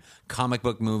fucking comic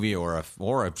book movie or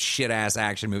a shit ass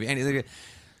action movie. Anything.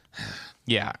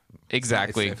 Yeah,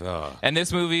 exactly. And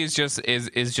this movie is just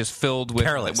filled with that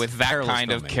careless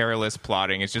kind filming. of careless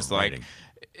plotting. It's just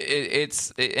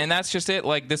and that's just it.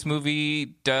 This movie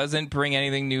doesn't bring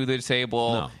anything new to the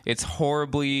table. No. It's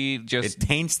horribly just... It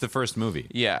taints the first movie.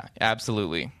 Yeah,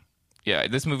 absolutely. Yeah,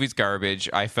 this movie's garbage.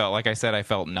 I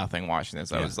felt nothing watching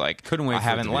this. I was like, couldn't wait. I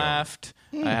haven't laughed.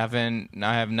 I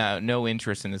have no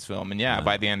interest in this film. And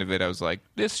by the end of it, I was like,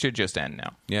 this should just end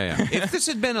now. Yeah. If this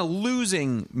had been a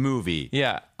losing movie,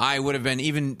 I would have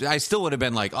been I still would have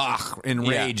been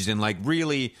enraged and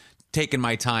really taken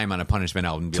my time on a punishment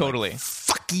album. And be totally.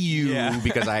 Fuck you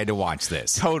because I had to watch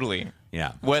this. Totally.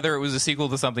 Yeah. Whether it was a sequel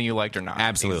to something you liked or not.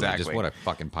 Absolutely. Exactly. Just what a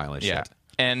fucking pile of Yeah. shit.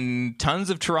 And tons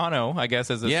of Toronto, I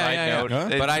guess, as a side note. Huh?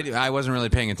 But I wasn't really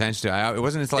paying attention to it. It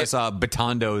wasn't until I saw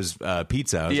Batondo's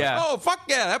pizza. I was like, oh, fuck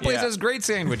yeah, that place has great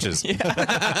sandwiches.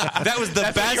 That was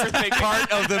the best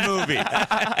part of the movie.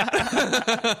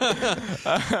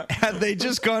 Had they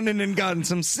just gone in and gotten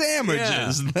some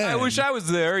sandwiches? Then. I wish I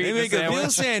was there. They make a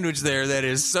veal sandwich there that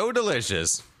is so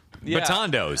delicious. Yeah.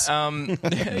 Batondo's.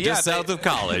 Just south of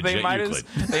college. They might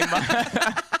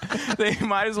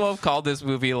as well have called this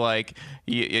movie like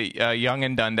Young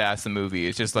and Dundas, the movie.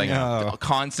 It's just like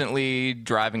constantly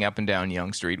driving up and down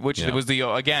Yonge Street, which was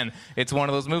it's one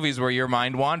of those movies where your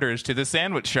mind wanders to the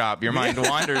sandwich shop. Your mind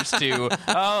wanders to,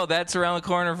 oh, that's around the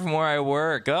corner from where I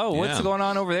work. Oh, what's going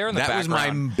on over there in the background? That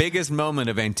was my biggest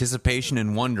moment of anticipation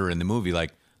and wonder in the movie.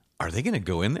 Like, are they going to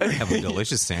go in there and have a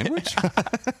delicious sandwich?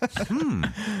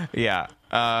 Yeah.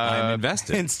 I'm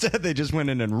invested. Instead, they just went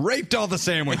in and raped all the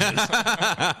sandwiches.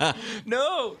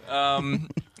 No.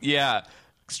 Yeah.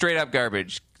 Straight up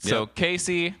garbage. So,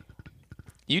 Casey,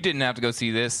 you didn't have to go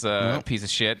see this piece of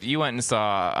shit. You went and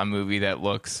saw a movie that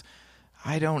looks,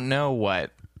 I don't know what.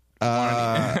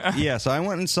 Yes, I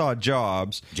went and saw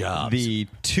Jobs. The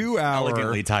 2-hour...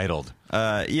 Elegantly titled.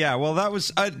 Well, that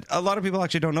was... a lot of people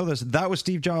actually don't know this. That was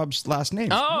Steve Jobs' last name.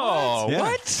 Oh,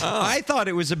 what? I thought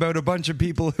it was about a bunch of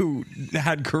people who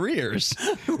had careers.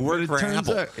 Worked for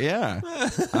Apple.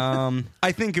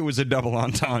 I think it was a double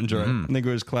entendre. I think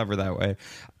it was clever that way.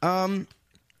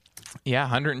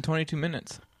 122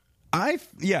 minutes.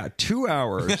 2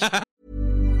 hours.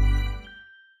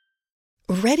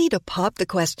 Ready to pop the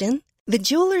question? The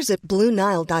jewelers at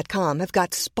BlueNile.com have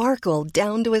got sparkle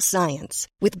down to a science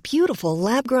with beautiful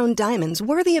lab-grown diamonds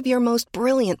worthy of your most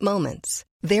brilliant moments.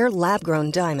 Their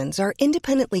lab-grown diamonds are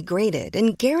independently graded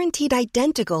and guaranteed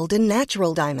identical to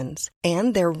natural diamonds,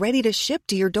 and they're ready to ship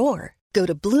to your door. Go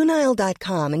to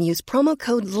BlueNile.com and use promo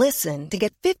code LISTEN to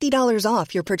get $50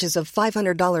 off your purchase of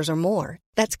 $500 or more.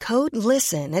 That's code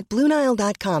LISTEN at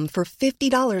BlueNile.com for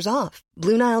 $50 off.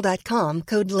 BlueNile.com,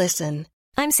 code LISTEN.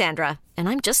 I'm Sandra, and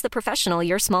I'm just the professional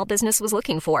your small business was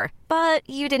looking for. But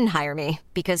you didn't hire me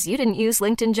because you didn't use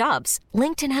LinkedIn Jobs.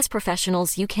 LinkedIn has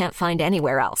professionals you can't find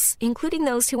anywhere else, including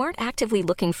those who aren't actively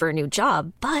looking for a new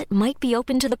job, but might be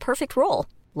open to the perfect role,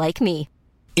 like me.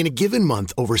 In a given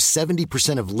month, over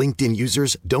 70% of LinkedIn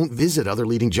users don't visit other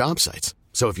leading job sites.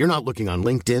 So if you're not looking on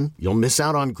LinkedIn, you'll miss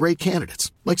out on great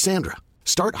candidates, like Sandra.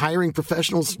 Start hiring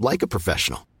professionals like a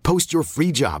professional. Post your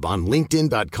free job on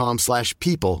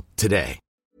linkedin.com/people today.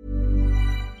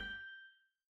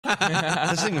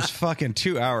 This thing was fucking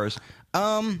 2 hours.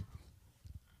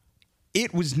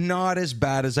 It was not as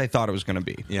bad as I thought it was going to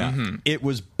be. Yeah. Mm-hmm. It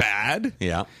was bad.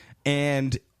 Yeah.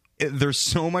 And there's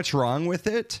so much wrong with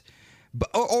it. But,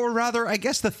 or rather, I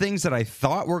guess the things that I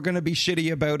thought were going to be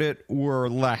shitty about it were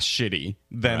less shitty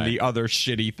than the other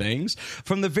shitty things.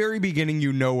 From the very beginning,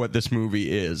 you know what this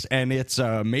movie is, and it's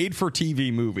a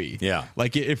made-for-TV movie. Yeah.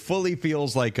 Like, it fully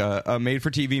feels like a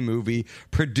made-for-TV movie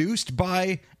produced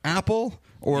by Apple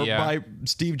or by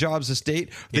Steve Jobs' estate.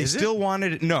 They still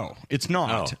wanted it. No, it's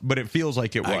not, but it feels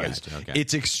like it was. Okay.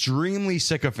 It's extremely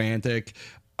sycophantic.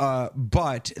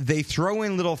 But they throw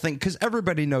in little things because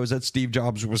everybody knows that Steve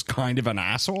Jobs was kind of an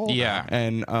asshole,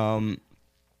 and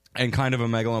kind of a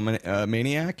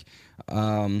megalomaniac.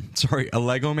 Sorry, a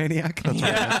Lego maniac. That's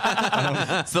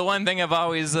right. It's the one thing I've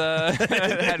always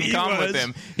had in common with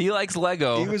him. He likes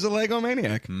Lego. He was a Lego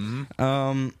maniac.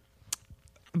 Mm-hmm.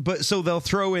 But so they'll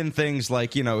throw in things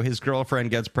like, you know, his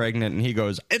girlfriend gets pregnant and he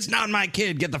goes, "It's not my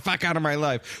kid. Get the fuck out of my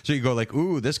life." So you go like,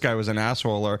 "Ooh, this guy was an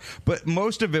asshole." But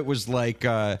most of it was like,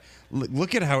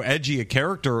 look at how edgy a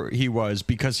character he was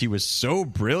because he was so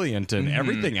brilliant and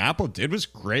everything Apple did was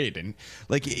great. And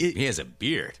like, he has a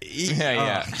beard.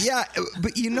 Yeah.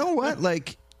 But you know what?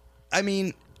 Like, I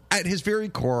mean, at his very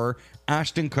core,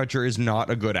 Ashton Kutcher is not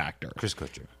a good actor. Chris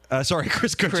Kutcher.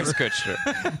 Chris Kutcher.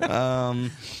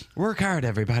 Work hard,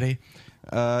 everybody.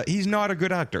 He's not a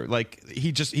good actor. Like,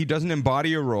 he doesn't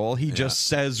embody a role. He just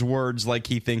says words like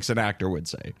he thinks an actor would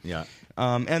say. Yeah.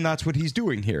 And that's what he's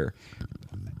doing here.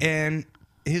 And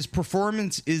his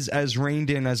performance is as reined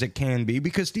in as it can be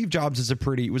because Steve Jobs was a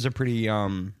pretty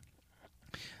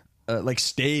like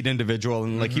staid individual,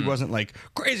 and like he wasn't like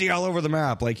crazy all over the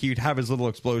map. Like, he'd have his little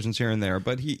explosions here and there,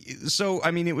 but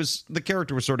the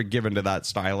character was sort of given to that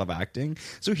style of acting.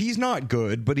 So he's not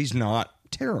good, but he's not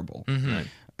terrible.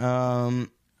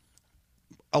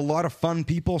 a lot of fun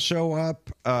people show up.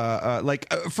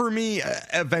 For me,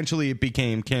 eventually it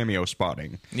became cameo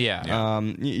spotting. Yeah.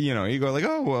 You go like,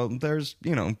 oh, well, there's,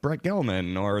 Brett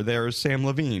Gelman, or there's Sam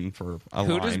Levine for a line.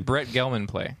 Who does Brett Gelman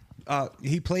play?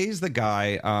 He plays the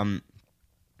guy.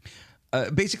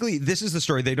 Basically, this is the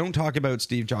story. They don't talk about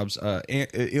Steve Jobs'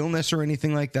 illness or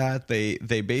anything like that. They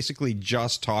basically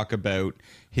just talk about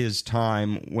his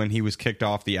time when he was kicked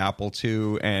off the Apple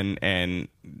II and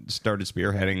started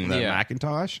spearheading the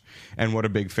Macintosh, and what a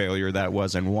big failure that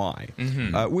was and why.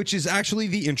 Which is actually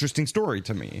the interesting story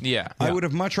to me. Yeah. I would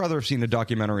have much rather have seen a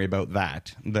documentary about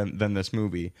that than this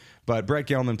movie. But Brett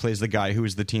Gelman plays the guy who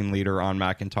was the team leader on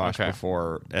Macintosh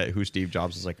before, who Steve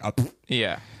Jobs is like, up.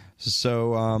 Yeah.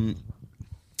 So,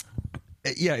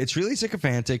 yeah, it's really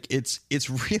sycophantic. It's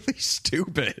really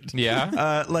stupid.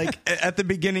 Yeah. Like at the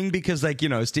beginning, because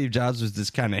Steve Jobs was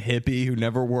this kind of hippie who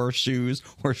never wore shoes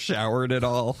or showered at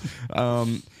all.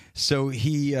 So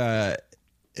he,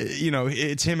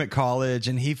 it's him at college,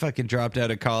 and he fucking dropped out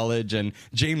of college, and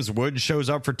James Wood shows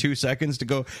up for 2 seconds to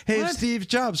go, hey, Steve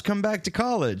Jobs, come back to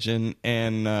college. And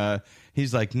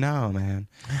he's like, no, man.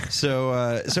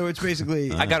 So it's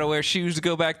basically, I gotta wear shoes to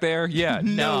go back there. Yeah,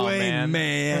 no way,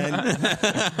 man.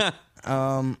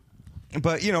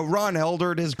 But Ron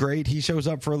Eldard is great. He shows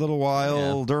up for a little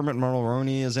while. Yeah. Dermot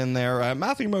Mulroney is in there.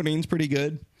 Matthew Modine's pretty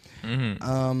good.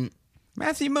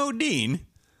 Matthew Modine.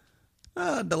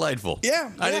 Delightful.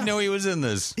 Yeah, I didn't know he was in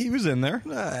this. He was in there.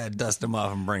 Dust him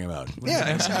off and bring him out.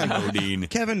 Yeah, exactly. Modine.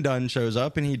 Kevin Dunn shows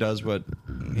up, and he does what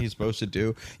he's supposed to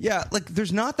do. Yeah,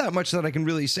 there's not that much that I can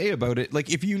really say about it.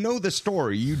 If you know the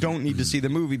story, you don't need to see the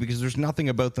movie, because there's nothing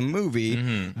about the movie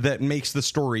that makes the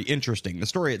story interesting. The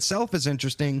story itself is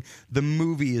interesting. The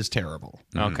movie is terrible.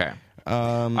 Okay.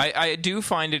 I do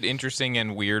find it interesting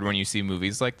and weird when you see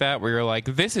movies like that, where you're like,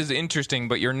 this is interesting,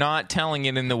 but you're not telling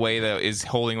it in the way that is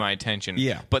holding my attention.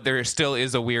 Yeah. But there still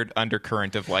is a weird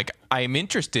undercurrent of I'm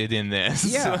interested in this.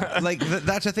 Yeah.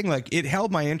 That's the thing. It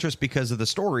held my interest because of the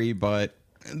story, but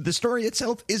the story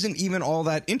itself isn't even all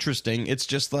that interesting. It's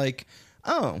just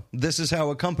oh, this is how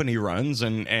a company runs,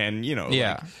 and and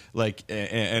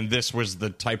this was the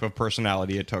type of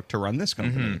personality it took to run this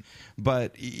company.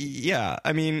 But yeah,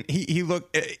 I mean, he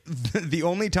looked. The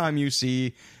only time you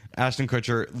see Ashton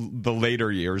Kutcher, the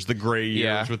later years, the gray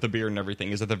years with the beard and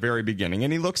everything, is at the very beginning,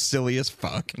 and he looks silly as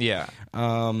fuck. Yeah.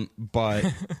 But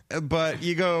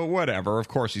you go, whatever. Of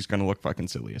course, he's going to look fucking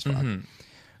silly as fuck.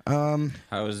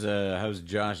 How's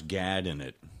Josh Gad in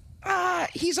it?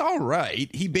 He's all right.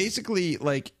 He basically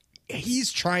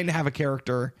he's trying to have a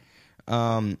character.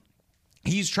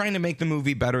 He's trying to make the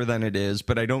movie better than it is,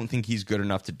 but I don't think he's good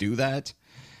enough to do that.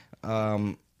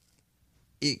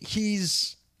 He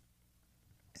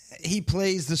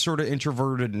plays the sort of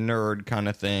introverted nerd kind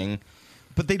of thing,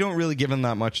 but they don't really give him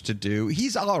that much to do.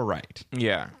 He's all right.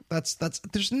 Yeah. That's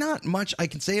there's not much I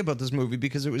can say about this movie,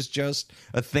 because it was just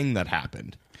a thing that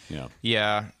happened.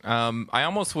 Yeah. I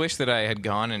almost wish that I had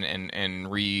gone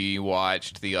and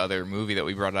re-watched the other movie that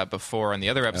we brought up before on the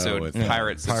other episode,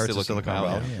 Pirates of Silicon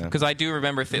Valley. Because I do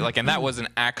remember, and that was an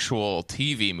actual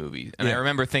TV movie. And I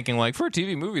remember thinking, for a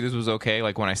TV movie, this was okay.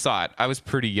 When I saw it, I was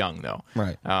pretty young, though.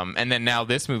 Right. And then now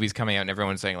this movie's coming out, and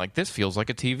everyone's saying, this feels like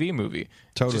a TV movie.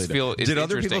 Totally. Did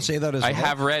other people say that as well? I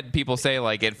have read people say,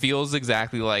 it feels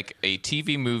exactly like a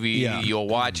TV movie. Yeah. You'll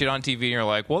watch it on TV, and you're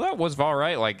like, well, that was all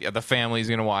right. The family's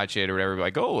going to watch it or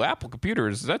whatever. Oh, Apple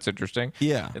computers, that's interesting.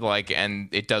 Yeah. And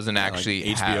it doesn't actually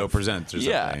HBO Presents or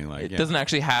something. It doesn't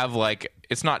actually have,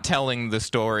 it's not telling the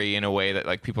story in a way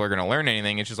that, people are going to learn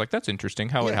anything. It's just that's interesting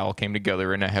how it all came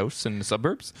together in a house in the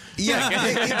suburbs. Yeah,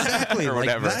 exactly. Or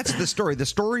whatever. That's the story. The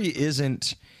story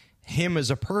isn't him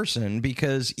as a person,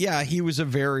 because he was a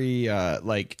very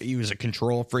he was a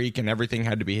control freak, and everything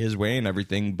had to be his way and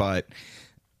everything, but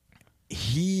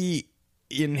he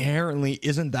inherently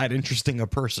isn't that interesting a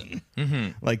person,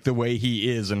 the way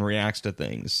he is and reacts to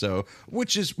things. So,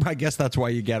 which is, I guess that's why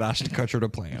you get Ashton Kutcher to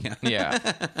play him. Yeah.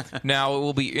 Now, it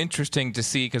will be interesting to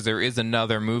see, because there is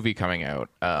another movie coming out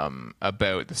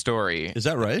about the story. Is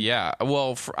that right? Yeah.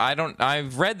 Well,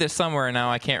 I've read this somewhere, and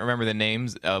now I can't remember the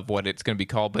names of what it's going to be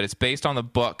called, but it's based on the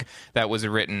book that was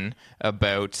written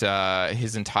about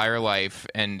his entire life,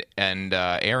 and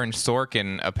Aaron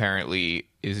Sorkin apparently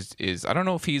is I don't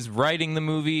know if he's writing the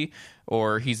movie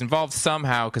or he's involved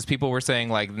somehow, because people were saying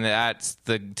that's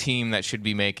the team that should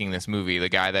be making this movie, the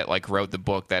guy that wrote the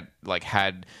book that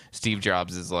had Steve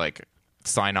Jobs as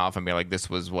sign off and be this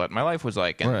was what my life was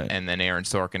like, and then Aaron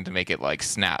Sorkin to make it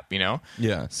snap,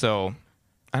 Yeah. So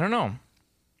I don't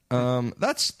know.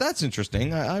 That's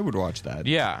interesting. I would watch that.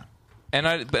 Yeah. And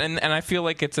I feel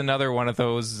like it's another one of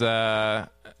those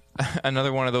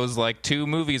another one of those like 2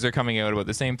 movies are coming out about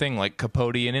the same thing, like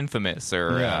Capote and Infamous,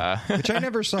 or which I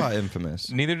never saw. Infamous.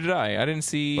 Neither did I. I didn't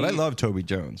see. But I love Toby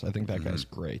Jones. I think that guy's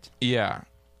great. Yeah,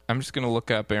 I'm just gonna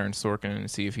look up Aaron Sorkin and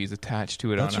see if he's attached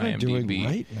to it That's on what IMDb. I'm doing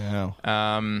right now.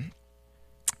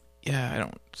 Yeah, I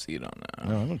don't see it on.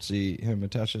 No, I don't see him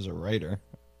attached as a writer.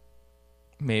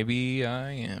 Maybe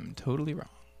I am totally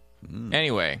wrong.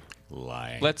 Anyway,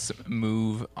 Lying. let's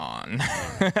move on.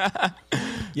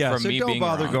 Yeah, From so me don't being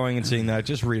bother wrong. going and seeing that.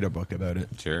 Just read a book about it.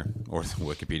 Sure. Or the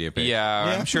Wikipedia page.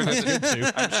 Yeah, I'm sure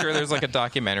there's like a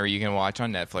documentary you can watch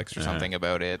on Netflix or something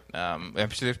about it. I'm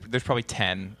sure there's probably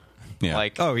 10. Yeah.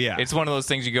 Like, Oh, yeah. it's one of those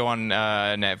things you go on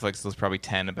Netflix. There's probably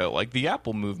 10 about like the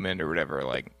Apple movement or whatever.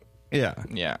 Like, Yeah.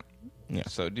 yeah.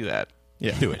 So do that.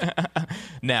 Yeah. Do it.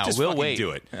 Now Just we'll fucking wait.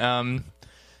 do it.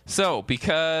 So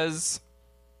because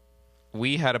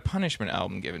we had a punishment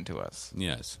album given to us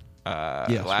Yes. Yes,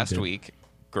 we last did. week,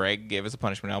 Greg gave us a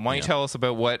punishment album. Why don't you tell us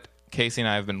about what Casey and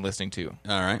I have been listening to?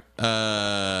 All right.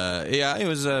 Yeah, it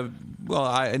was not a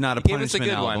Gave us a punishment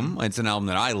good album. one. It's an album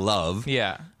that I love.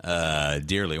 Yeah.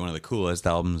 Dearly. One of the coolest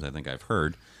albums I think I've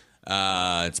heard.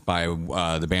 It's by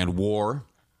the band War.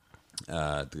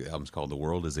 The album's called The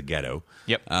World is a Ghetto.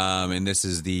 Yep. And this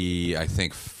is the, I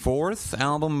think, 4th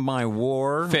album by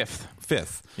War. 5th.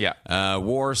 5th. Yeah.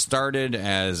 War started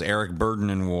as Eric Burden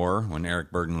in War. When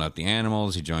Eric Burden left the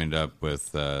Animals, he joined up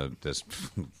with this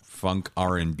funk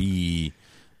R&B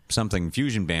something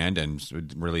fusion band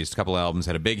and released a couple albums.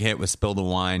 Had a big hit with Spill the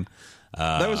Wine.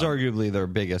 That was arguably their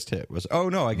biggest hit. I guess it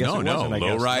wasn't. I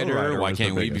guess Lowrider, Why was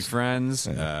Can't their We Be biggest. Friends?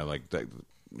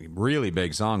 Really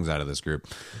big songs out of this group.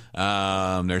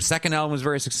 Their second album was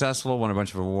very successful, won a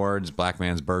bunch of awards, Black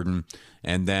Man's Burden.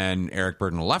 And then Eric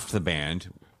Burden left the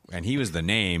band, and he was the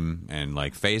name and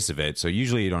like face of it. So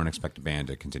usually you don't expect a band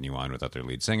to continue on without their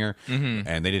lead singer. Mm-hmm.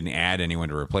 And they didn't add anyone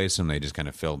to replace him. They just kind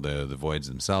of filled the voids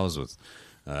themselves with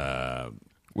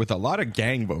With a lot of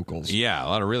gang vocals. yeah, a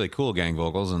lot of really cool gang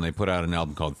vocals, and they put out an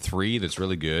album called 3 that's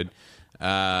really good.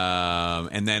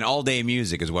 And then All Day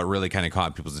Music is what really kind of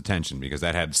caught people's attention because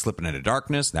that had Slippin' Into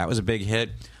Darkness. That was a big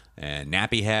hit. And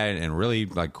Nappy Head and really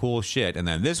like cool shit. And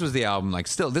then this was the album, like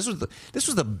still this was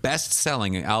the best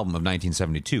selling album of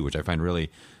 1972, which I find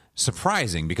really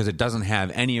surprising because it doesn't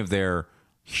have any of their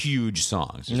huge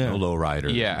songs. There's no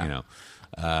Lowrider. Yeah. You know.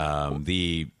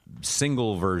 The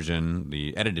single version,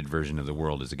 the edited version of The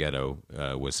World is a Ghetto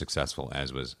was successful,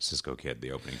 as was Cisco Kid,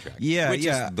 the opening track. Yeah, which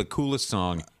yeah. is the coolest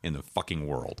song in the fucking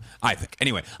world, I think.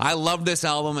 Anyway, I love this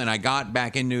album, and I got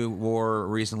back into War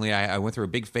recently. I went through a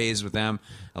big phase with them.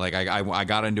 Like I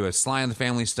got into a Sly and the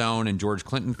Family Stone and George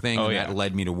Clinton thing, and that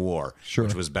led me to War,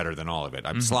 which was better than all of it.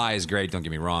 Sly is great, don't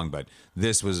get me wrong, but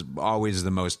this was always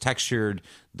the most textured,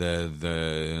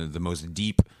 the most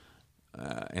deep,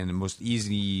 and the most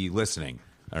easy listening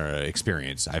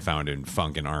experience I found in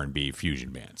funk and R&B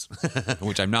fusion bands,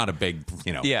 which I'm not a big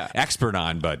expert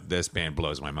on, but this band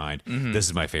blows my mind. Mm-hmm. This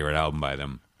is my favorite album by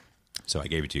them, so I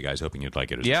gave it to you guys, hoping you'd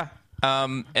like it as well.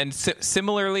 And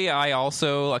similarly, I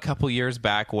also a couple years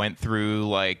back went through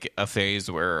like a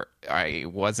phase where I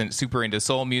wasn't super into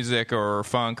soul music or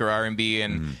funk or R&B,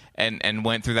 and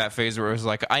went through that phase where it was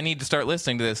like I need to start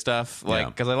listening to this stuff, like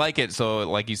because I like it. So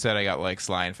like you said, I got like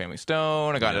Sly and Family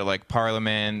Stone. I got into like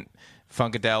Parliament,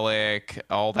 Funkadelic,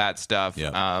 all that stuff.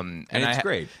 Yeah. And it's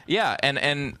great. Yeah,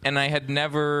 and I had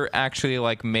never actually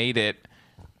like made it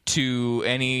to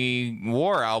any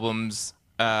War albums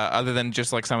other than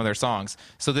just like some of their songs.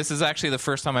 So this is actually the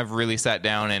first time I've really sat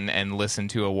down and listened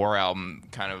to a War album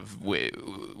kind of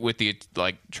with the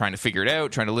like trying to figure it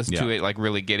out, trying to listen to it, like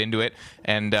really get into it.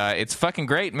 And it's fucking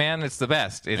great, man. It's the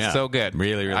best. It's so good.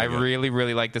 Really, really I good.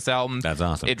 really like this album. That's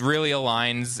awesome. It really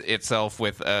aligns itself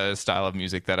with a style of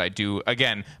music that I do.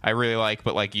 Again, I really like,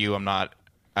 but like you, I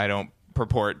don't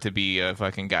purport to be a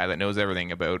fucking guy that knows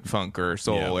everything about funk or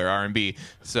soul or R&B.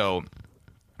 So,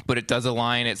 but it does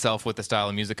align itself with the style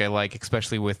of music I like,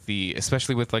 especially with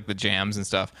like the jams and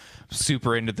stuff.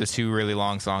 Super into the 2 really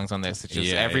long songs on this. It's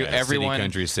just everyone City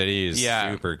Country City is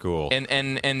super cool.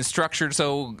 And structured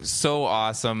so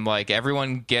awesome. Like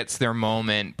everyone gets their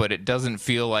moment, but it doesn't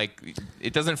feel like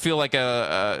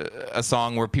a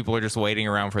song where people are just waiting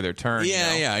around for their turn.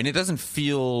 Yeah, and it doesn't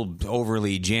feel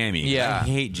overly jammy. Yeah. I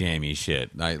hate jammy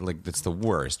shit. It's the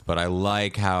worst. But I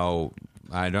like how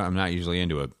I'm not usually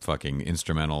into a fucking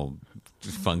instrumental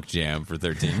funk jam for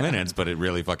 13 minutes, but it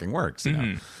really fucking works. You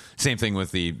know? Same thing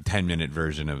with the 10-minute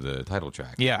version of the title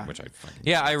track. Yeah, which I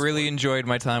fucking I really enjoyed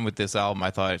my time with this album.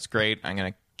 I thought it's great. I'm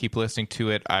gonna keep listening to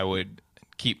it. I'm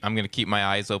gonna keep my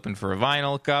eyes open for a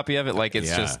vinyl copy of it. Like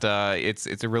it's just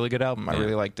it's a really good album. I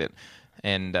really liked it,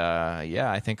 and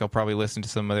I think I'll probably listen to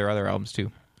some of their other albums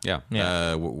too. Yeah.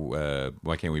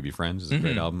 Why Can't We Be Friends is a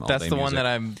great album. That's the one that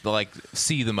I'm like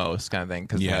see the most kind of thing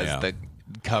because it has the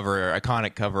cover,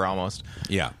 iconic cover almost.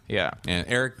 Yeah. Yeah. And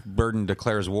Eric Burdon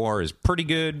Declares War is pretty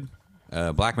good.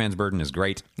 Black Man's Burden is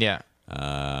great. Yeah.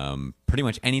 Pretty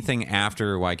much anything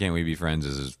after Why Can't We Be Friends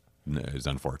is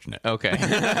unfortunate. Okay.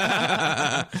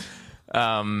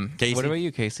 Casey? What about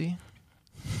you, Casey?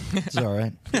 It's all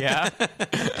right. Yeah.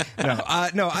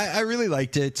 I really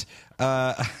liked it.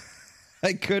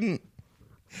 I couldn't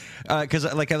because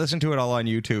I listened to it all on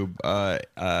YouTube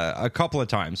a couple of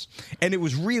times, and it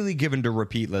was really given to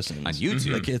repeat listens on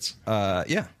YouTube. Like it's Oh,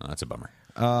 that's a bummer.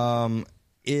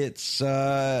 It's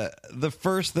the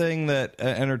first thing that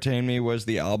entertained me was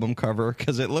the album cover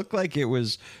because it looked like it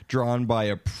was drawn by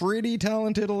a pretty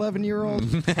talented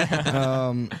 11-year-old.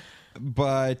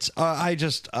 But I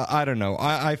don't know.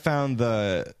 I found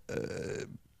the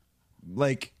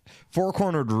Four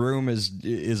Cornered Room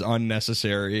is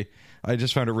unnecessary. I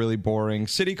just found it really boring.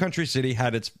 City Country City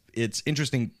had its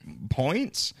interesting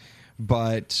points,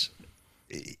 but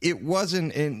it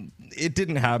wasn't it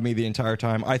didn't have me the entire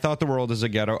time. I thought The World Is a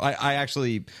Ghetto. I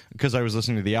actually, because I was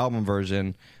listening to the album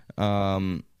version,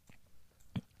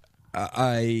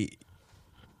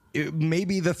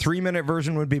 maybe the 3-minute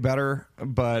version would be better,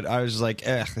 but I was like,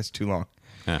 that's too long.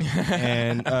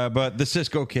 And but the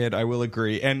Cisco Kid, I will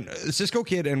agree. And Cisco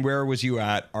Kid and Where Was You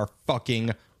At are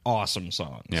fucking awesome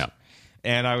songs. Yeah.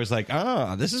 And I was like,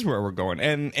 this is where we're going.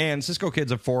 And Cisco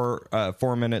Kid's a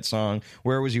 4-minute song.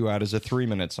 Where Was You At is a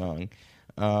 3-minute song.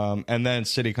 And then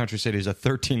City Country City is a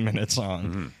 13-minute song.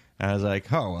 Mm-hmm. And I was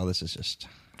like, oh, well, this is just...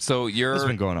 So this has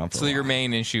been going on for a while. your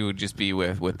main issue would just be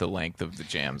with the length of the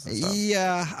jams and stuff.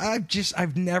 Yeah,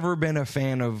 I've never been a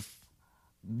fan of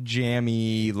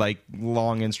jammy,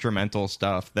 long instrumental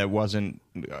stuff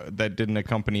that didn't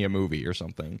accompany a movie or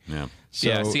something. Yeah. So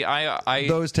yeah, see, I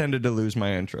those tended to lose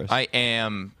my interest. I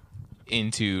am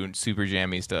into super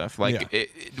jammy stuff.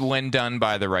 When done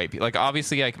by the right people.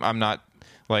 Obviously, I'm not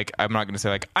going to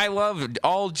say I love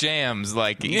all jams.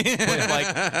 Put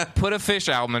a Fish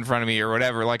album in front of me or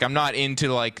whatever. I'm not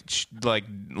into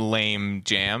lame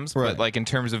jams. Right. But in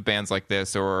terms of bands like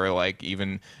this, or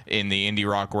even in the indie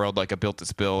rock world, a Built to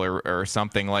Spill or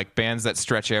something, bands that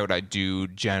stretch out, I do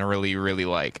generally really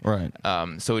like. Right.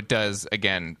 So it does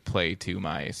again play to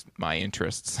my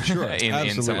interests. Sure.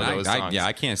 in some of those songs.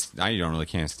 I can't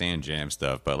stand jam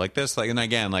stuff, but this, and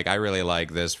again, I really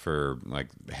like this for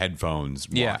headphones.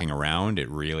 Walking around, it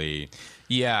really,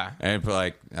 and I've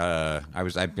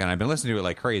been listening to it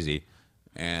like crazy,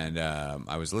 and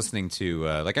I was listening to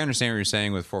I understand what you're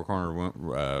saying with Four Cornered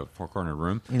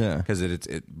Room, because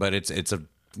it's a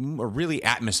really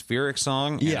atmospheric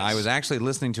song. Yes. And I was actually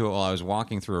listening to it while I was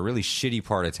walking through a really shitty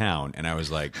part of town, and I was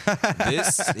like,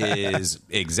 this is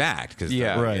exact because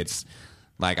it's.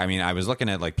 I was looking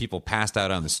at people passed out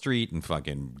on the street and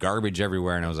fucking garbage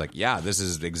everywhere, and I was like, this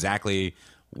is exactly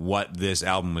what this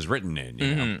album was written in,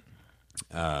 you know?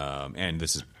 And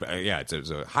this is,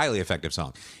 it's a highly effective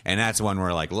song. And that's one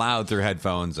where, loud through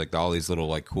headphones, all these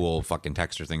little, cool fucking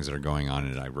texture things that are going on,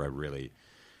 and I really,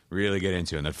 really get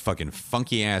into it. And the fucking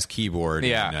funky-ass keyboard,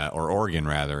 or organ,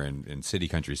 rather, in City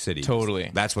Country City. Totally.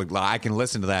 That's what, I can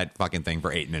listen to that fucking thing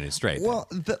for 8 minutes straight. Well,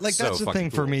 that's the thing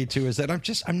for me, too, is that I'm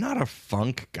not a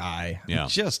funk guy. Yeah. I'm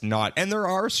just not. And there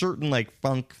are certain,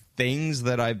 funk things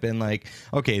that I've been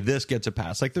okay, this gets a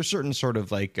pass. There's certain sort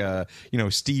of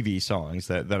Stevie songs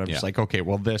that I'm just okay,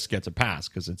 well, this gets a pass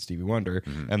because it's Stevie Wonder,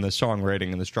 and the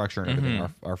songwriting and the structure and everything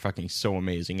are fucking so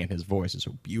amazing, and his voice is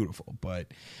so beautiful. But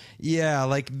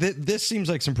this seems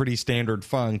like some pretty standard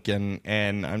funk, and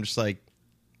I'm just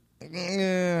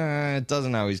it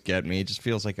doesn't always get me. It just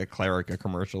feels like a Clarica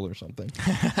commercial or something.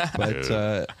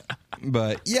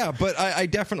 But I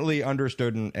definitely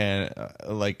understood and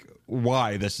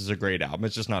why this is a great album.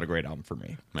 It's just not a great album for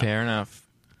me. No. Fair enough.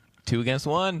 2 against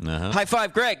 1. Uh-huh. High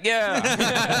five, Greg. Yeah.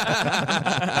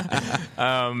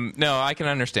 No, I can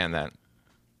understand that.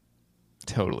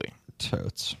 Totally.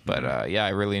 Totes. But I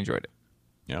really enjoyed it.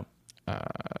 Yep.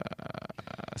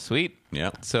 Sweet.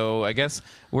 Yeah. So I guess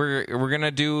we're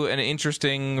gonna do an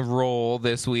interesting roll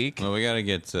this week. Well, we got to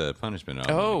get punishment on.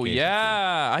 Oh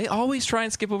yeah, I always try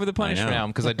and skip over the punishment now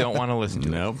because I don't want to listen to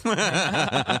it. Nope.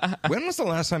 When was the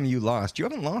last time you lost? You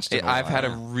haven't lost it. I've had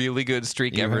a really good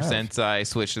streak ever since I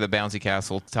switched to the bouncy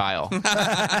castle tile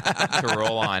to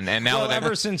roll on, and now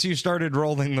ever since you started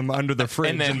rolling them under the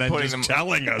fridge and then putting just them,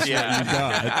 telling us what you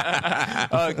got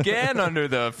again under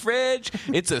the fridge.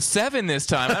 It's a 7 this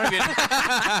time.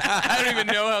 I I don't even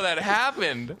know how that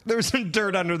happened. There was some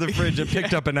dirt under the fridge that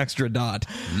picked up an extra dot.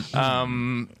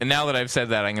 And now that I've said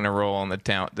that, I'm gonna roll on the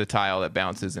tile that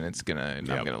bounces, and I'm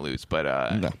gonna lose. But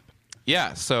No.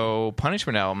 yeah. So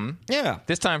punishment album. Yeah.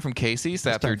 This time from Casey.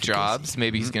 Sat through jobs.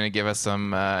 Maybe he's gonna give us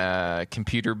some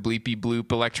computer bleepy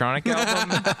bloop electronic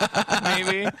album.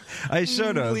 Maybe I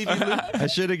should have. I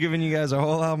should have given you guys a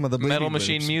whole album of the Metal Bleepy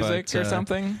Machine Bloops, music but, or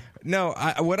something. No,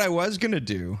 what I was going to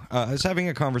do, I was having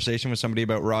a conversation with somebody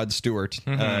about Rod Stewart,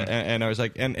 and I was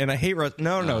like, and I hate Rod.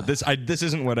 No, this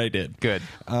isn't what I did. Good.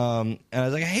 And I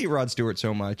was like, I hate Rod Stewart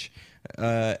so much,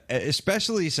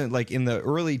 especially since like in the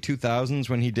early 2000s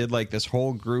when he did like this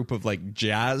whole group of like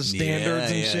jazz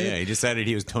standards and shit. Yeah, he decided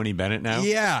he was Tony Bennett now.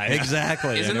 Yeah,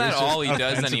 exactly. Isn't And it that was just all he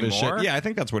does offensive as shit. anymore? Yeah, I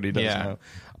think that's what he does Yeah.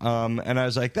 now. And I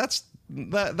was like, that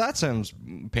sounds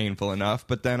painful enough.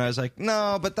 But then I was like,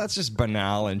 no, but that's just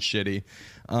banal and shitty.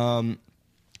 And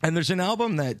there's an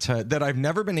album that I've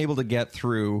never been able to get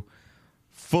through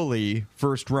fully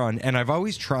first run, and I've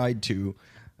always tried to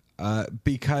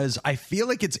because I feel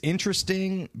like it's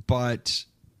interesting, but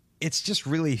it's just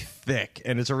really thick,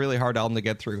 and it's a really hard album to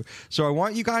get through. So I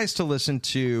want you guys to listen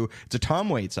to, it's a Tom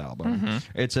Waits album.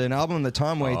 It's an album that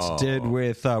Tom Waits did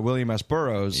with William S.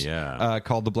 Burroughs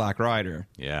called The Black Rider.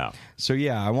 Yeah. So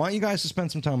yeah, I want you guys to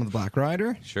spend some time with The Black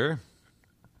Rider. Sure.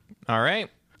 All right.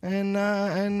 And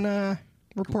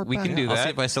report We back. can do I'll that. see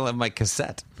if I still have my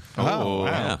cassette. Oh, wow.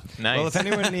 Yeah. Nice. Well, if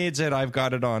anyone needs it, I've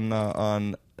got it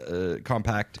on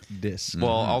compact disc.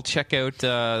 Well, I'll check out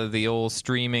the old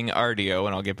streaming RDO,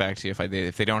 and I'll get back to you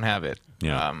if they don't have it.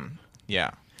 Yeah.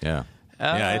 Yeah. Yeah.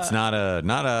 Yeah, it's not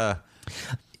a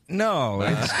No,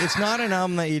 it's not an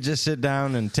album that you just sit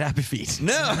down and tap your feet.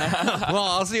 No. Well,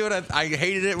 I'll see what I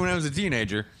hated it when I was a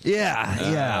teenager.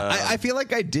 Yeah. I feel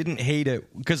like I didn't hate it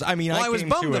because I mean, Well, I was came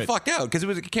bummed to the fuck out because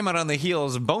it came out on the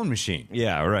heels of Bone Machine.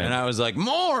 Yeah, right. And I was like,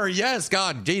 more, yes,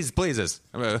 God, Jesus pleases.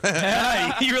 You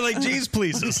were like, "Geez,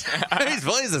 pleases." Jesus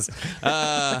pleases.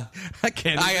 I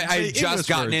can't. I just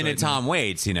gotten into Tom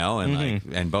Waits, and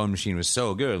and Bone Machine was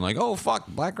so good. I'm like, oh fuck,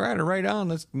 Black Rider, right on,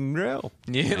 let's roll.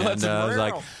 Yeah, and, let's I was roll.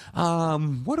 like,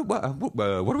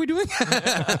 what are we doing?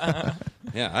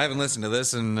 Yeah, I haven't listened to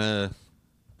this in I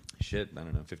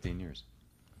don't know, 15 years.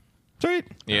 Sweet.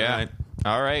 Yeah.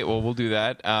 All right. Well, we'll do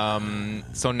that.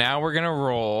 So now we're gonna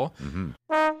roll.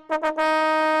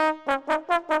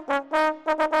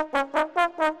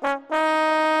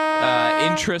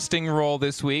 Interesting roll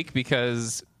this week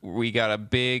because we got a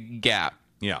big gap.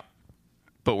 Yeah.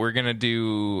 But we're going to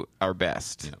do our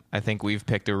best. Yeah. I think we've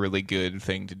picked a really good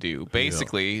thing to do.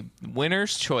 Basically,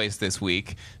 winner's choice this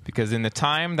week, because in the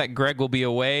time that Greg will be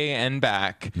away and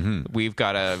back, we've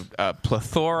got a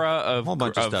plethora of, whole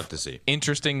bunch of stuff to see.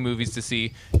 Interesting movies to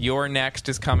see. Your Next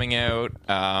is coming out.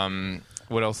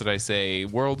 What else did I say?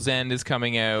 World's End is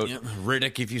coming out. Yep.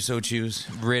 Riddick, if you so choose.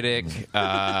 Riddick.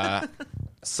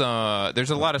 So there's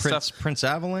a lot of stuff. Prince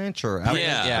Avalanche or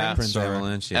Yeah. Prince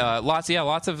Avalanche. Yeah. Lots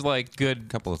of like good,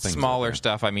 Couple of things smaller out there.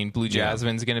 stuff. I mean, Blue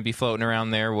Jasmine's going to be floating around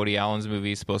there. Woody Allen's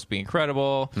movie is supposed to be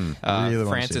incredible. Really wanna see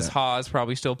Francis that. Ha is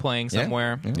probably still playing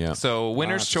somewhere. Yeah. So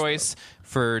winner's Lots of choice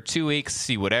for 2 weeks.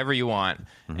 See whatever you want,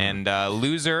 and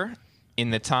loser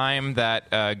in the time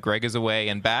that Greg is away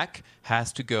and back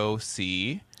has to go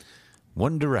see.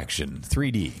 One Direction,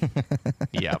 3D.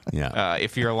 Yep. Yeah.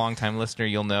 If you're a longtime listener,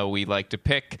 you'll know we like to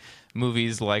pick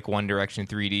movies like One Direction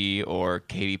 3D or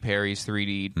Katy Perry's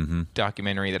 3D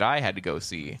documentary that I had to go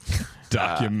see.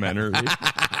 documentary.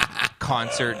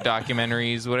 Concert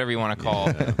documentaries, whatever you want to call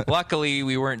it. Luckily,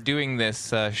 we weren't doing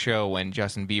this show when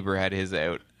Justin Bieber had his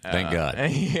out. Thank God.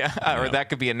 Yeah, or that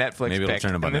could be a Netflix Maybe pick it'll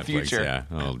turn up in on the Netflix. future. Yeah.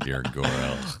 Oh, dear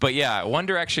Gorel. But yeah, One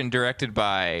Direction directed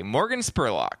by Morgan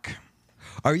Spurlock.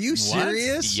 Are you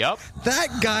serious? Yep. That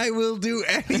guy will do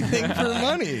anything for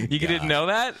money. You didn't know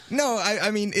that? No,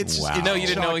 I mean, it's Wow. just No, you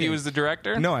didn't know he shocking. was the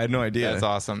director? No, I had no idea. That's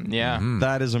awesome. Yeah.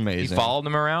 That is You amazing. followed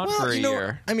him around Well, for a you know,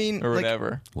 year. I mean, or like,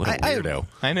 whatever. What a weirdo.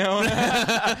 I know.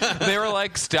 They were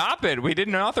like, stop it. We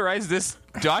didn't authorize this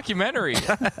documentary.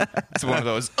 It's one of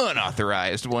those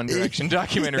unauthorized One Direction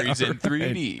documentaries in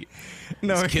 3D.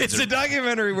 No, it's a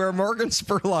documentary where Morgan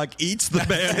Spurlock eats the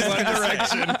band One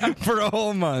Direction for a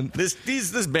whole month. This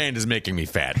band is making me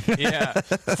fat. Yeah.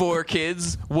 4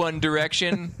 kids, One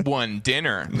Direction, 1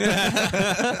 dinner.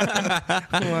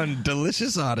 One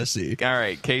delicious odyssey. All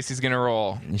right, Casey's going to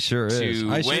roll. He sure is.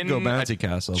 To I should win go bouncy a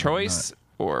castle. but choice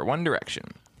or One Direction.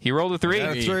 He rolled a 3.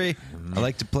 not. Yeah, 3. I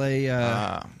like to play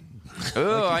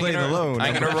Oh, I'm play it alone.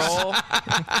 going to roll.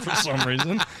 for some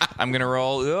reason. I'm going to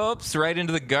roll, oops, right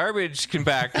into the garbage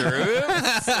compactor.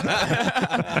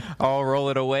 Oops. I'll roll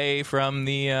it away from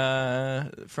the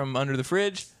from under the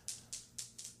fridge.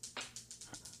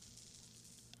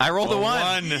 I rolled a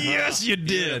 1. Yes, you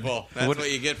did. Beautiful. That's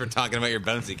what you get for talking about your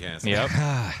bouncy castle. Yep.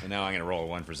 And now I'm going to roll a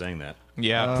 1 for saying that.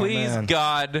 Yeah. Please, man.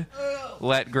 God,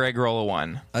 let Greg roll a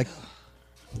 1.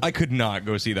 I could not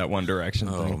go see that One Direction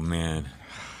Oh, thing. man.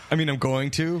 I mean, I'm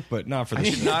going to, but not for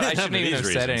this. I shouldn't even have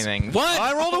said anything. What?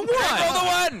 I rolled a 1. Greg rolled a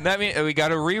 1. That means we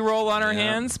got a re-roll on our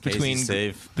hands between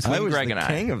safe. I was Greg the and I.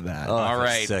 king of that. All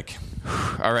right. Sick.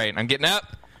 All right. I'm getting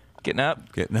up. Getting up.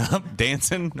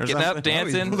 Dancing. Getting up,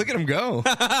 dancing. Look at him go.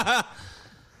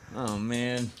 Oh,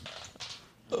 man.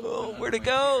 Oh, where'd it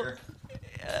go?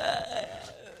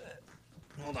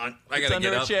 Hold on. I It's got to under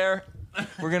get a up. chair.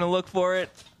 We're going to look for it.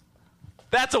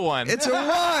 That's a 1. It's a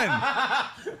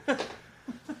 1.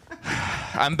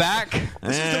 I'm back.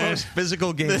 This is the most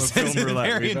physical game This of film is roulette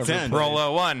very we've ever intense. played. Roll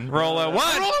a 1. Roll a 1. Roll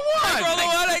a 1. Roll a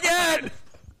 1 again.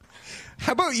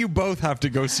 How about you both have to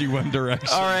go see One Direction?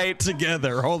 All right.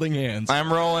 Together, holding hands.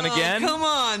 I'm rolling again. Come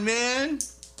on, man.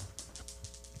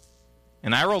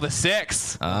 And I rolled a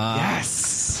 6.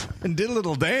 Yes. And did a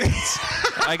little dance.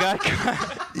 I got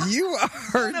You are...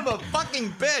 Son of a fucking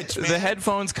bitch, man. the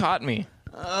headphones caught me.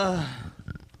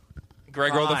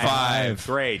 Greg rolled a 5.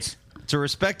 Great. It's a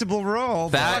respectable roll.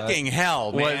 That Fucking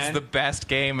hell, was man. the best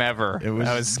game ever. It was,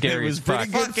 that was scary. It was as fuck.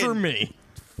 pretty good for me.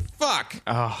 Fuck.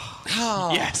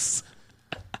 Yes.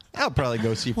 I'll probably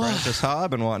go see Francis Ha. I've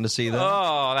been wanting to see that.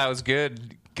 Oh, that was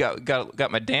good.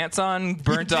 Got my dance on,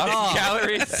 burnt off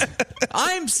calories.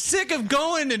 I'm sick of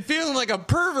going and feeling like a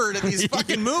pervert at these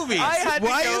fucking movies.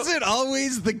 Why is it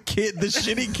always the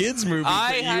shitty kids movies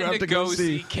I that you had have to go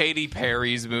see Katy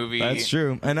Perry's movie. That's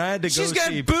true. And I had to go She's got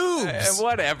see... boobs.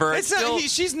 Whatever. It's not,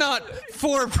 she's not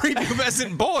for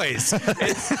prepubescent boys.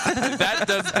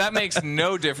 That makes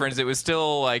no difference. It was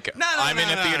still like I'm in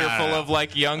a theater full of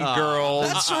like young girls.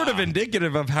 That's sort of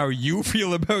indicative of how you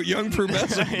feel about young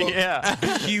pubescent boys. Yeah.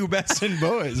 Pubescent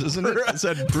boys, isn't it? I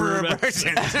said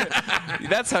pubescent.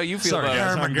 That's how you feel Sorry,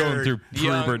 guys, about I'm going through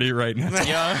puberty right now.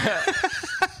 young,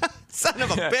 Son of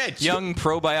a bitch. young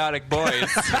probiotic boys.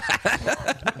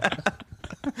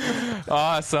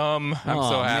 Awesome. I'm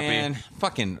so happy. Man.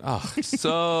 Fucking,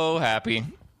 So happy.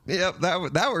 Yep,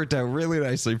 that worked out really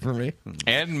nicely for me.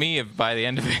 And me by the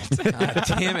end of it. God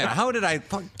damn it. How did I...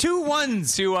 2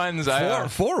 1s. 2 1s.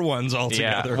 Four ones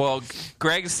altogether. Yeah. Well,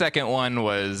 Greg's second one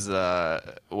was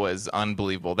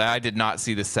unbelievable. That I did not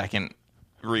see the second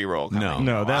re-roll coming.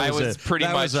 No, that was pretty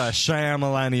that much was a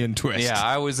Shyamalanian twist. Yeah,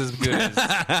 I was as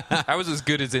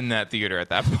good as in that theater at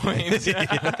that point.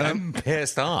 I'm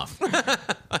pissed off.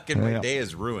 Fucking my day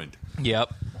is ruined.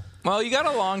 Yep. Well, you got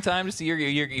a long time to see.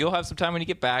 You'll have some time when you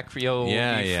get back. You'll come.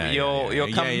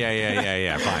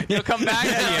 Yeah, fine. You'll come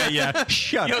back. yeah.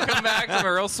 Shut You'll up. come back from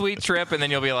a real sweet trip, and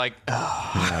then you'll be like,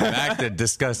 Back to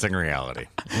disgusting reality.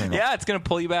 yeah, it's gonna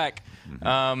pull you back.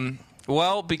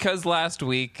 Well, because last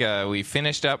week we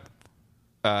finished up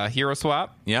Hero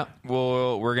Swap. Yep.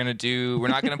 We're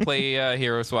not gonna play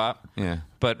Hero Swap. Yeah.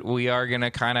 But we are gonna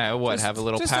kind of have a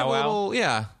little Just powwow.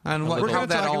 And We're how going to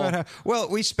that talk all... about how. Well,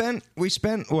 we spent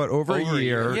what over a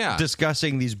year yeah.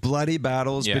 discussing these bloody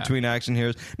battles Yeah. between action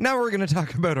heroes. Now we're going to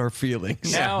talk about our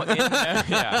feelings. Now,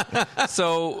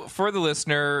 So, for the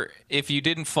listener, if you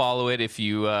didn't follow it, if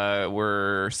you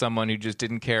were someone who just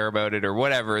didn't care about it or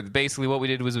whatever, basically what we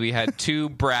did was we had 2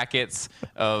 brackets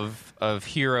of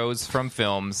heroes from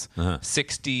films,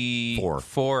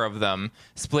 64 of them,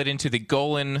 split into the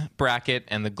Golan bracket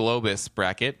and the Globus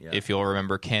bracket. Yeah. If you'll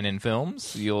remember Canon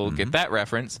Films, you'll get that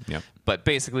reference. Yep. But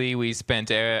basically, we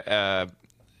spent over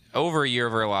a year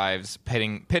of our lives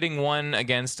pitting one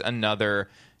against another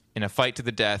in a fight to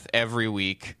the death every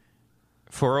week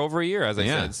for over a year, as I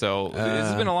said. So this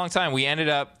has been a long time. We ended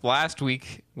up last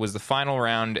week was the final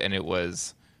round, and it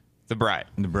was The Bride.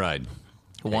 The Bride.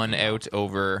 One out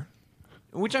over...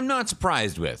 Which I'm not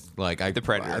surprised with. Like The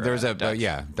Predator, There's a Dutch.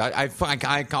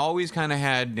 I always kind of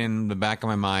had in the back of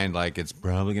my mind like it's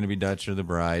probably going to be Dutch or The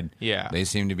Bride. Yeah. They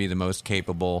seem to be the most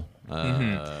capable.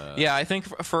 Yeah, I think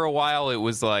for a while it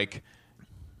was like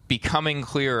becoming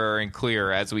clearer and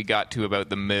clearer as we got to about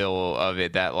the middle of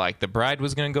it that like The Bride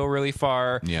was going to go really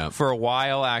far. Yeah. For a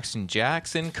while, Action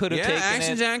Jackson could have taken it.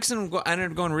 Action Jackson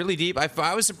ended up going really deep.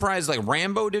 I was surprised like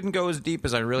Rambo didn't go as deep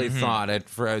as I really thought.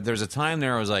 There's a time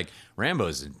there I was like,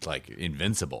 Rambo's like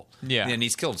invincible. Yeah. And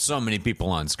he's killed so many people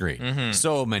on screen.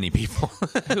 So many people.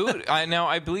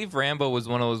 I believe Rambo was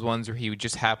one of those ones where he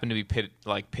just happened to be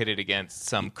pitted against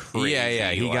some crazy.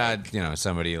 Yeah. He like- got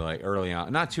somebody like early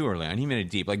on, not too early on. He made it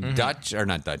deep. Like Dutch or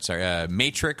not Dutch? Sorry,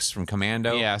 Matrix from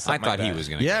Commando. Yeah, I something thought like he that. was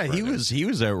going to. Yeah, he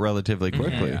was out relatively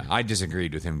quickly. Yeah, I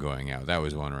disagreed with him going out. That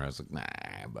was one where I was like, nah,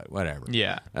 but whatever.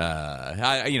 Yeah.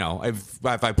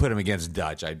 If I put him against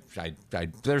Dutch,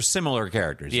 they're similar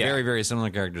characters. Yeah. Very, very similar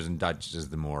characters, and Dutch is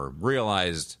the more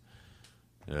realized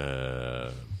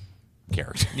character.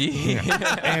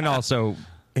 And also,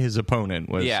 his opponent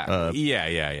was Yeah.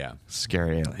 Yeah.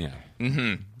 scary alien. Yeah.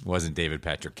 Mm-hmm. Wasn't David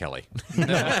Patrick Kelly.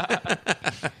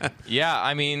 Yeah,